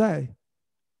have to say,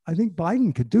 I think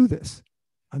Biden could do this.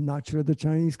 I'm not sure the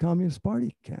Chinese Communist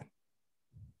Party can.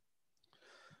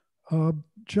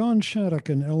 John Shattuck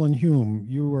and Ellen Hume,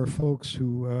 you are folks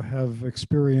who have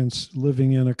experience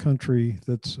living in a country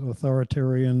that's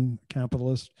authoritarian,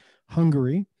 capitalist,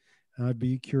 Hungary. I'd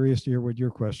be curious to hear what your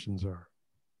questions are.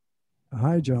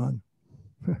 Hi, John.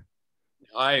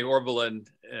 Hi, Orville, and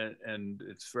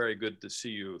it's very good to see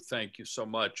you. Thank you so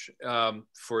much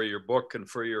for your book and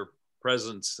for your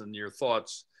presence and your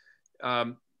thoughts.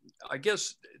 I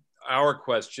guess our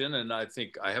question, and I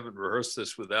think I haven't rehearsed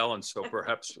this with Ellen, so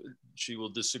perhaps she will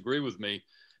disagree with me,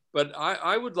 but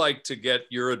I would like to get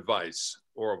your advice,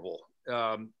 Orville.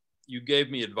 You gave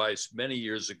me advice many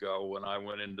years ago when I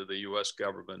went into the U.S.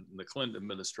 government and the Clinton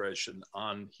administration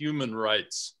on human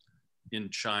rights in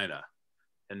China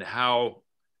and how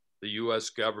the U.S.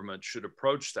 government should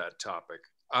approach that topic.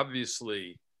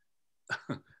 Obviously,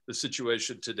 the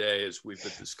situation today, as we've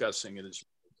been discussing, and is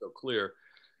so clear,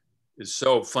 is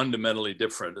so fundamentally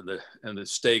different, and the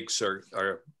stakes are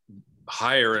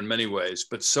higher in many ways,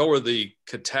 but so are the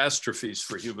catastrophes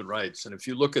for human rights. And if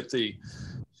you look at the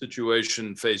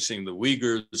situation facing the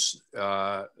Uyghurs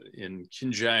in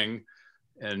Xinjiang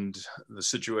and the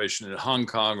situation in Hong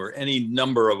Kong, or any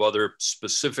number of other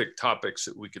specific topics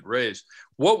that we could raise,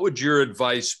 what would your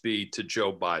advice be to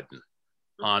Joe Biden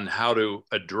on how to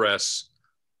address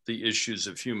the issues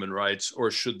of human rights, or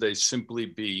should they simply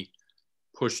be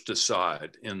pushed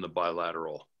aside in the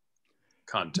bilateral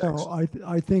context? No,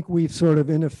 I think we've sort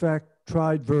of, in effect,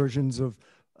 tried versions of,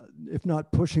 if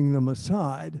not pushing them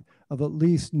aside, of at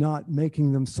least not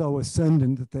making them so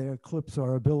ascendant that they eclipse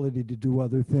our ability to do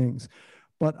other things.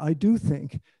 But I do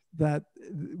think that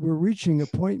we're reaching a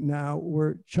point now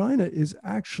where China is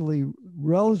actually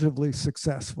relatively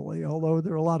successfully, although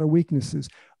there are a lot of weaknesses,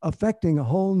 affecting a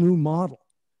whole new model,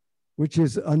 which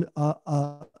is an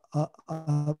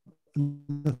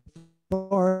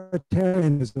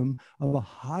authoritarianism of a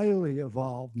highly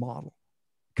evolved model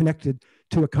connected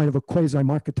to a kind of a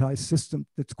quasi-marketized system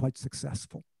that's quite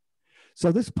successful.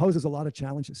 So this poses a lot of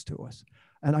challenges to us.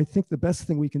 And I think the best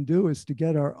thing we can do is to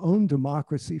get our own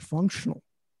democracy functional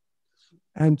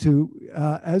and to,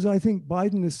 as I think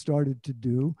Biden has started to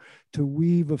do, to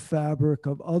weave a fabric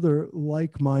of other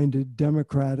like-minded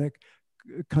democratic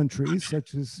countries,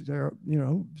 such as there, you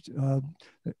know,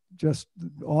 just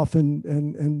often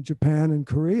in Japan and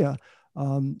Korea,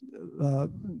 in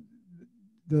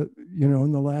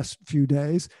the last few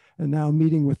days, and now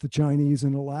meeting with the Chinese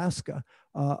in Alaska.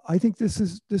 I think this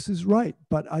is right,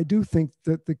 but I do think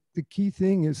that the key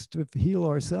thing is to heal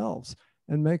ourselves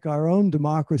and make our own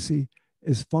democracy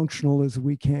as functional as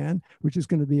we can, which is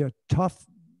going to be a tough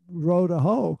row to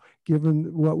hoe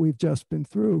given what we've just been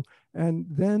through, and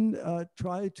then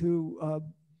try to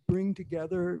bring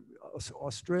together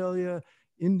Australia,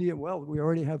 India. Well, we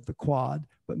already have the Quad,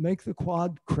 but make the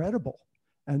Quad credible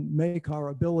and make our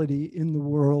ability in the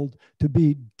world to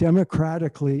be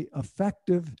democratically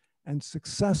effective and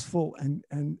successful and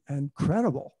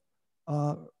credible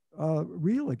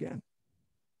real again.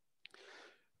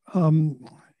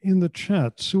 In the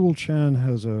chat, Sewell Chan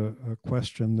has a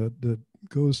question that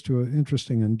goes to an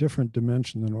interesting and different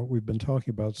dimension than what we've been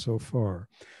talking about so far.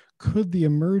 Could the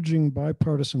emerging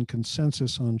bipartisan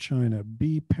consensus on China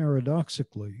be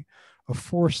paradoxically a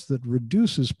force that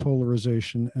reduces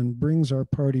polarization and brings our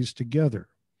parties together,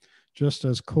 just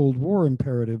as Cold War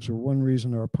imperatives were one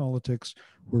reason our politics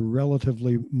were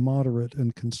relatively moderate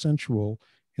and consensual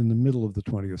in the middle of the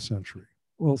 20th century?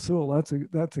 Well, Sewell, that's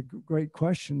a great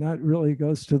question. That really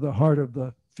goes to the heart of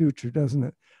the future, doesn't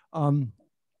it?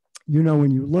 You know, when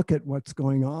you look at what's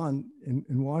going on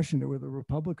in Washington, where the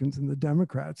Republicans and the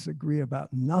Democrats agree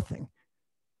about nothing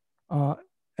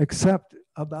except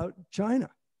about China.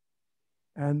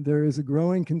 And there is a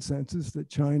growing consensus that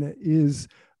China is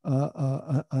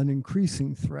an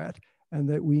increasing threat and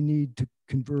that we need to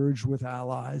converge with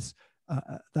allies.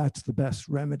 That's the best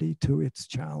remedy to its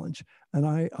challenge. And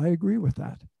I agree with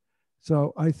that.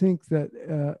 So I think that,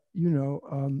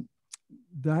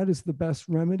 that is the best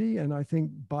remedy. And I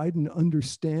think Biden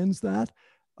understands that.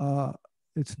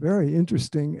 It's very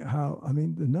interesting how, I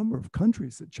mean, the number of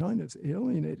countries that China's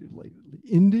alienated lately.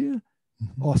 India,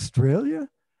 Australia,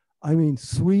 I mean,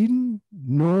 Sweden,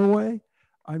 Norway.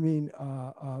 I mean,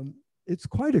 it's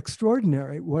quite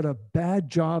extraordinary what a bad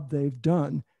job they've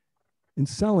done in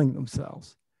selling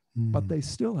themselves, but they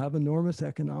still have enormous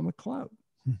economic clout.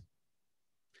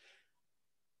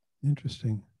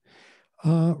 Interesting.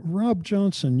 Rob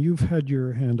Johnson, you've had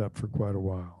your hand up for quite a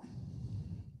while.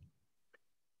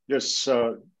 Yes,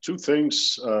 two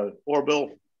things.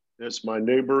 Orville, as my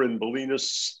neighbor in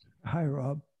Bolinas. Hi,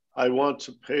 Rob. I want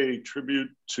to pay tribute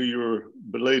to your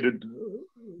belated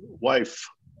wife,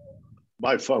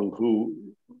 Bai Feng,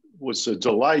 who was a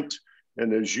delight.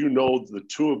 And as you know, the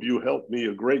two of you helped me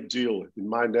a great deal in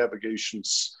my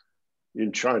navigations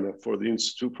in China for the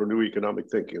Institute for New Economic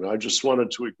Thinking. I just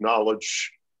wanted to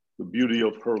acknowledge the beauty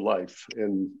of her life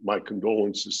and my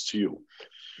condolences to you.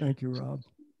 Thank you, Rob.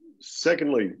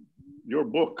 Secondly, your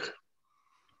book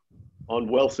on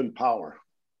wealth and power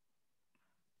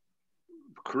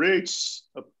creates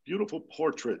a beautiful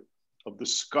portrait of the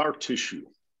scar tissue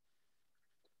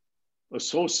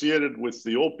associated with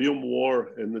the Opium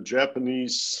War and the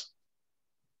Japanese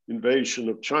invasion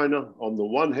of China on the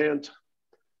one hand,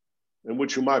 and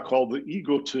what you might call the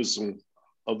egotism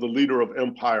of the leader of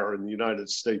empire in the United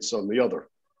States on the other.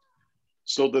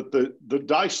 So that the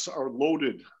dice are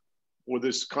loaded for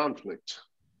this conflict.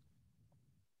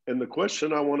 And the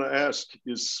question I want to ask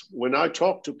is, when I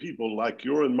talk to people like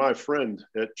you and my friend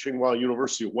at Tsinghua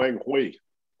University, Wang Hui,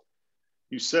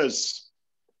 he says,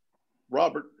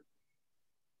 Robert,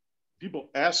 people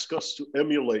ask us to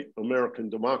emulate American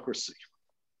democracy.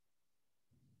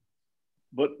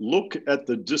 But look at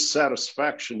the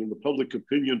dissatisfaction in the public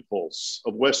opinion polls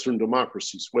of Western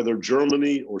democracies, whether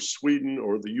Germany or Sweden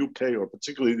or the UK or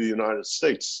particularly the United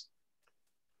States.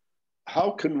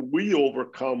 How can we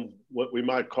overcome what we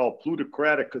might call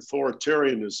plutocratic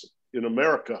authoritarianism in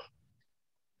America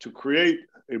to create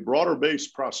a broader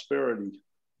based prosperity,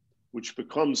 which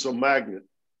becomes a magnet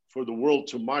for the world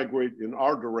to migrate in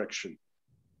our direction,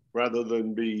 rather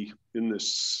than be in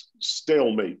this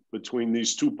stalemate between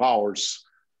these two powers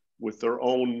with their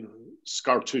own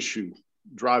scar tissue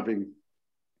driving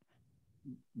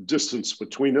distance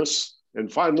between us? And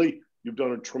finally, you've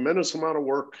done a tremendous amount of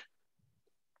work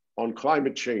on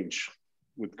climate change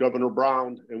with Governor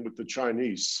Brown and with the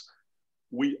Chinese.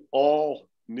 We all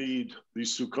need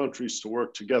these two countries to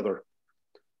work together,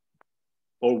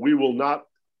 or we will not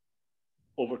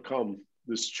overcome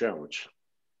this challenge.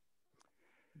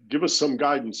 Give us some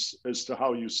guidance as to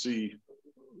how you see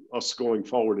us going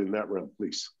forward in that realm,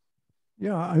 please.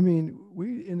 Yeah, I mean,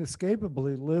 we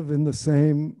inescapably live in the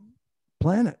same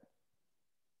planet.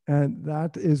 And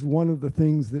that is one of the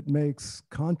things that makes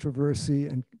controversy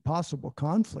and possible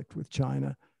conflict with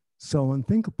China so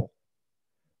unthinkable.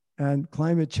 And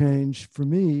climate change, for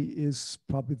me, is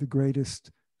probably the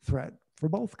greatest threat for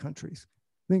both countries.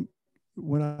 I think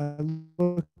when I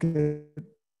look at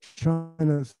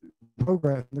China's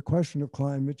progress, the question of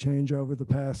climate change over the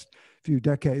past few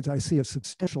decades, I see a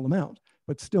substantial amount,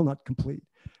 but still not complete.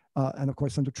 And of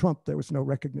course, under Trump, there was no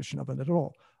recognition of it at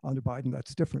all. Under Biden,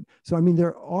 that's different. So, I mean,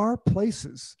 there are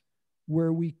places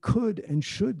where we could and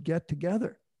should get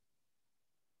together.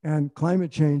 And climate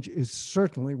change is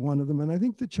certainly one of them. And I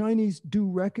think the Chinese do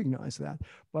recognize that.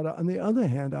 But on the other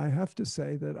hand, I have to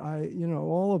say that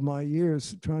all of my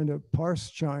years trying to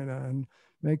parse China and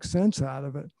make sense out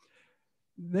of it,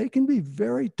 they can be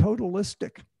very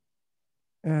totalistic.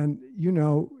 And,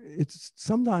 it's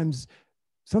sometimes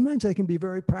they can be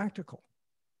very practical,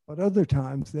 but other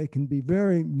times they can be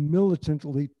very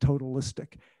militantly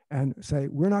totalistic and say,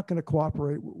 we're not going to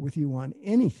cooperate with you on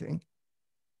anything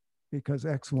because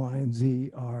X, Y, and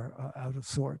Z are out of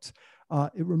sorts.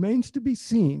 It remains to be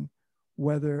seen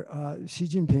whether Xi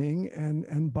Jinping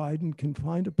and Biden can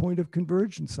find a point of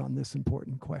convergence on this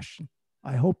important question.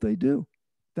 I hope they do.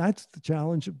 That's the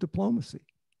challenge of diplomacy.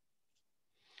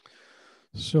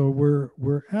 So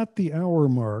we're at the hour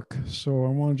mark. So I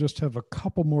want to just have a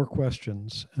couple more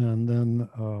questions, and then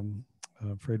I'm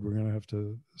afraid we're going to have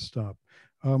to stop.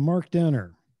 Mark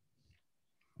Danner.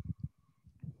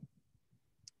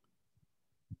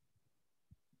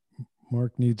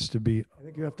 Mark needs to be. I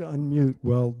think you have to unmute.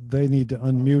 Well, they need to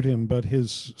unmute him, but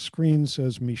his screen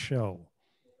says Michelle.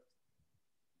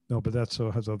 No, but that's so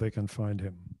they can find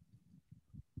him.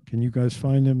 Can you guys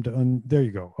find him there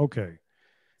you go. Okay.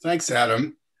 Thanks,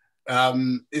 Adam.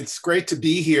 It's great to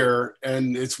be here,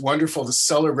 and it's wonderful to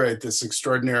celebrate this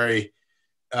extraordinary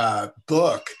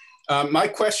book. My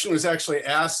question was actually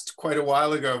asked quite a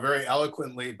while ago, very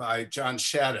eloquently, by John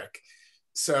Shattuck.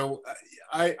 So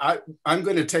I'm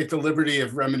going to take the liberty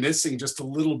of reminiscing just a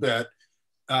little bit,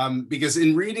 because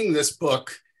in reading this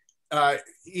book,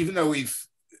 even though we've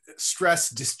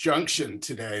stressed disjunction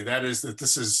today, that is that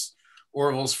this is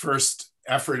Orville's first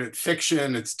effort at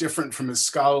fiction, it's different from his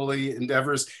scholarly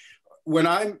endeavors. When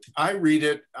I read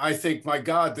it, I think, my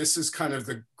God, this is kind of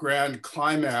the grand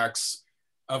climax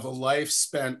of a life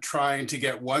spent trying to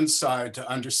get one side to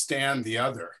understand the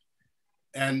other.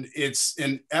 And it's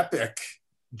an epic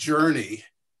journey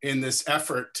in this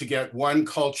effort to get one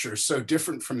culture so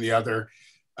different from the other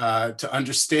to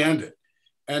understand it.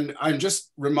 And I'm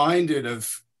just reminded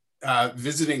of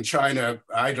visiting China,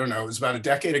 I don't know, it was about a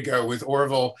decade ago, with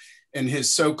Orville and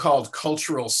his so-called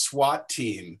cultural SWAT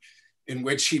team, in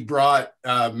which he brought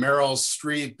Meryl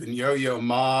Streep and Yo-Yo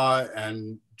Ma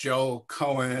and Joel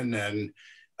Cohen and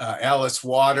Alice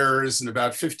Waters and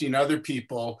about 15 other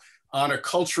people on a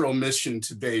cultural mission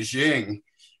to Beijing.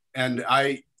 And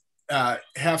I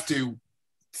have to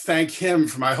thank him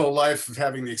for my whole life of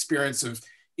having the experience of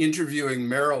interviewing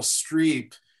Meryl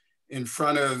Streep in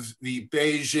front of the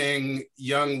Beijing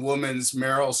Young Women's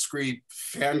Meryl Streep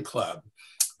fan club,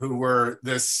 who were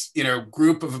this,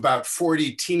 group of about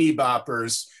 40 teeny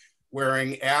boppers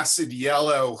wearing acid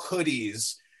yellow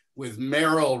hoodies with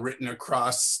Meryl written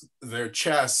across their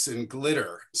chests in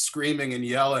glitter, screaming and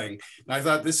yelling. And I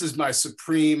thought, this is my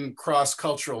supreme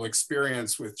cross-cultural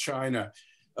experience with China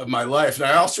of my life. And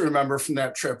I also remember from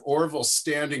that trip, Orville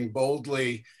standing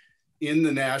boldly in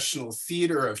the National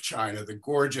Theater of China, the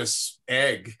gorgeous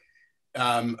egg,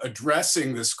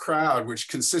 addressing this crowd, which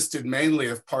consisted mainly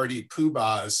of party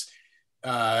poobahs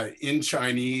in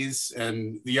Chinese,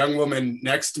 and the young woman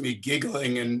next to me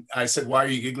giggling. And I said, "Why are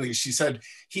you giggling?" She said,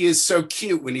 "He is so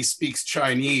cute when he speaks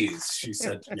Chinese," she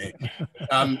said to me.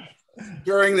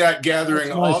 During that gathering,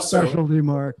 that's my also, specialty,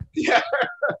 Mark. Yeah,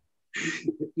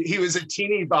 he was a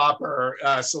teeny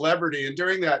bopper celebrity. And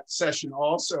during that session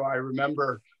also, I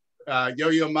remember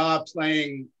Yo-Yo Ma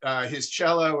playing his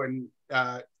cello and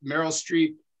Meryl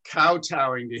Streep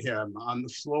kowtowing to him on the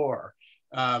floor.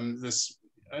 This,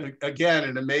 again,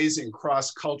 an amazing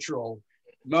cross-cultural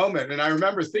moment. And I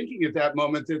remember thinking at that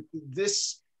moment that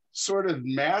this sort of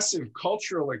massive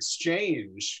cultural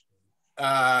exchange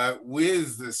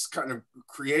with this kind of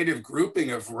creative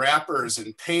grouping of rappers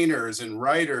and painters and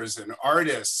writers and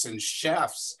artists and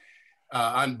chefs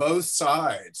on both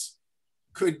sides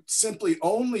could simply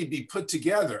only be put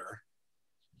together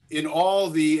in all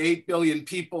the 8 billion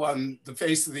people on the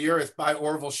face of the earth by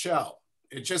Orville Schell.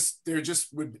 There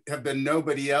just would have been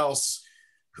nobody else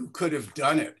who could have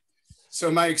done it. So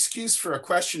my excuse for a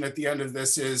question at the end of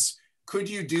this is, could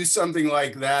you do something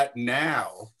like that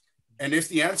now? And if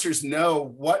the answer is no,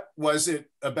 what was it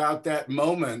about that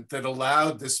moment that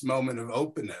allowed this moment of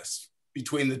openness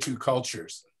between the two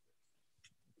cultures?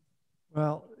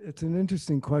 Well, it's an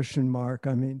interesting question, Mark.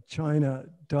 I mean, China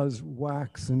does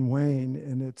wax and wane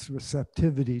in its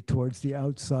receptivity towards the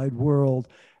outside world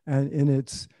and in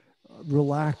its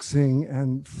relaxing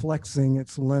and flexing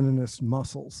its Leninist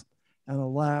muscles. And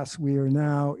alas, we are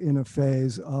now in a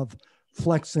phase of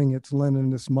flexing its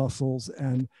Leninist muscles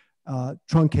and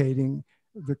truncating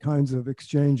the kinds of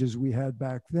exchanges we had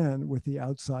back then with the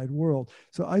outside world.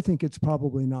 So I think it's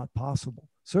probably not possible,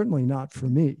 certainly not for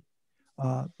me.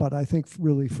 But I think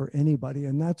really for anybody.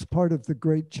 And that's part of the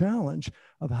great challenge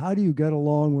of how do you get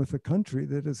along with a country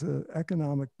that is an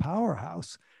economic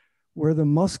powerhouse where the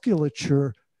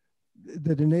musculature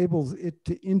that enables it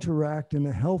to interact in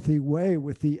a healthy way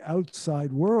with the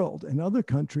outside world and other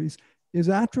countries is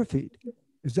atrophied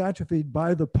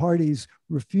by the party's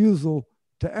refusal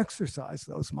to exercise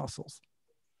those muscles.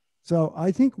 So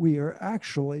I think we are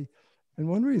actually, and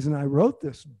one reason I wrote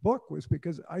this book was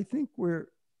because I think we are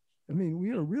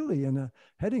really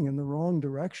heading in the wrong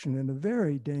direction in a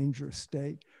very dangerous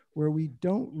state where we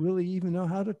don't really even know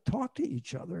how to talk to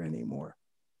each other anymore.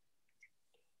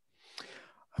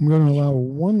 I'm going to allow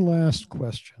one last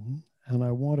question, and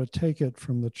I want to take it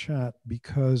from the chat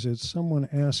because it's someone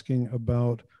asking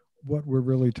about what we're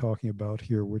really talking about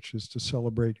here, which is to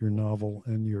celebrate your novel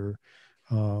and your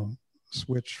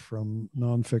switch from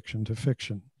nonfiction to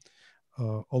fiction.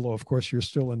 Although, of course, you're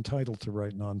still entitled to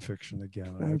write nonfiction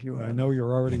again. Thank you. I know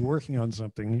you're already working on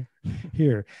something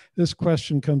here. This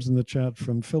question comes in the chat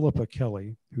from Philippa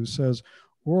Kelly, who says,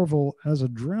 Orville, as a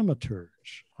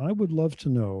dramaturge, I would love to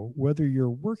know whether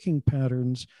your working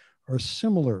patterns are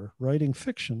similar writing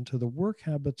fiction to the work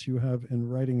habits you have in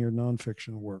writing your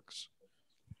nonfiction works.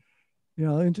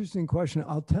 Yeah, interesting question.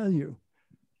 I'll tell you.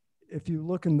 If you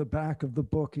look in the back of the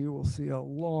book, you will see a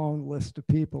long list of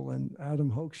people, and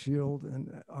Adam Hochschild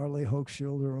and Orville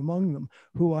Hochschild are among them,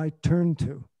 who I turn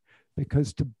to,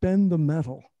 because to bend the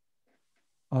metal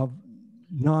of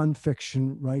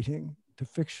nonfiction writing to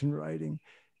fiction writing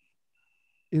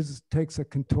takes a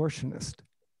contortionist.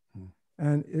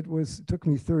 And it took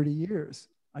me 30 years.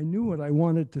 I knew what I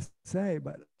wanted to say,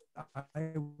 but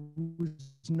I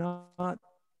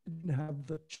didn't have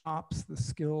the chops, the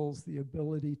skills, the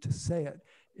ability to say it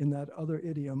in that other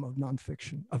idiom of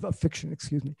nonfiction, of fiction,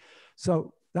 excuse me.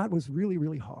 So that was really,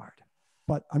 really hard.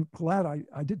 But I'm glad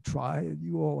I did try.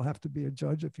 You all have to be a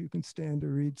judge if you can stand to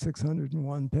read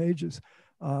 601 pages,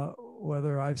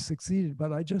 whether I've succeeded.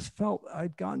 But I just felt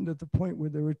I'd gotten to the point where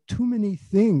there were too many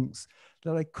things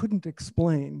that I couldn't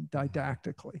explain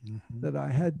didactically, that I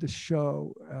had to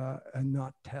show and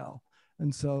not tell.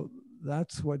 And so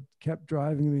that's what kept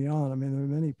driving me on. I mean, there were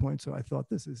many points where I thought,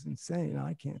 this is insane.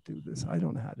 I can't do this. I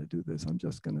don't know how to do this. I'm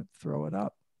just going to throw it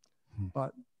up.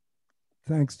 But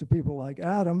thanks to people like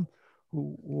Adam,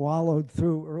 who wallowed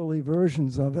through early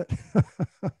versions of it,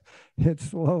 it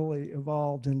slowly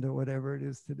evolved into whatever it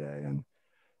is today. And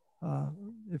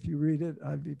if you read it,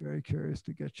 I'd be very curious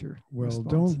to get your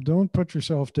response. Don't put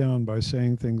yourself down by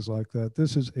saying things like that.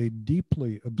 This is a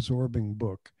deeply absorbing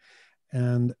book.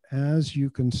 And as you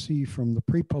can see from the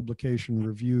pre-publication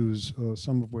reviews,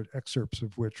 some of which excerpts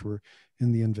of which were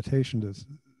in the invitation to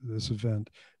this event,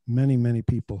 many, many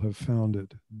people have found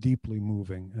it deeply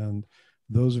moving. And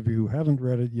those of you who haven't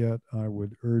read it yet, I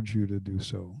would urge you to do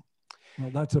so. Well,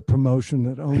 that's a promotion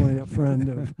that only a friend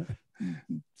of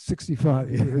 65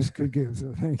 years could give.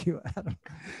 So thank you, Adam.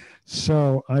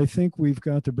 So I think we've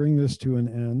got to bring this to an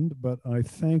end, but I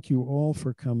thank you all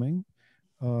for coming.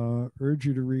 Urge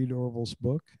you to read Orville's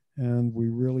book, and we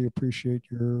really appreciate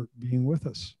your being with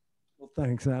us. Well,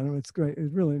 thanks, Adam. It's great.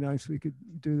 It's really nice we could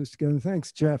do this together.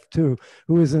 Thanks, Jeff, too,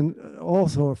 who is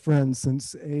also a friend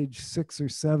since age 6 or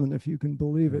 7, if you can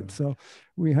believe it. So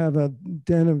we have a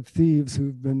den of thieves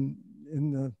who've been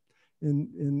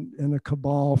in a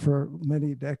cabal for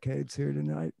many decades here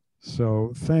tonight.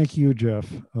 So thank you, Jeff,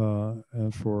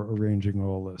 and for arranging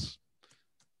all this.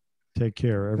 Take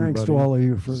care, everybody. Thanks to all of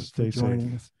you for Stay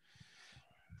joining us.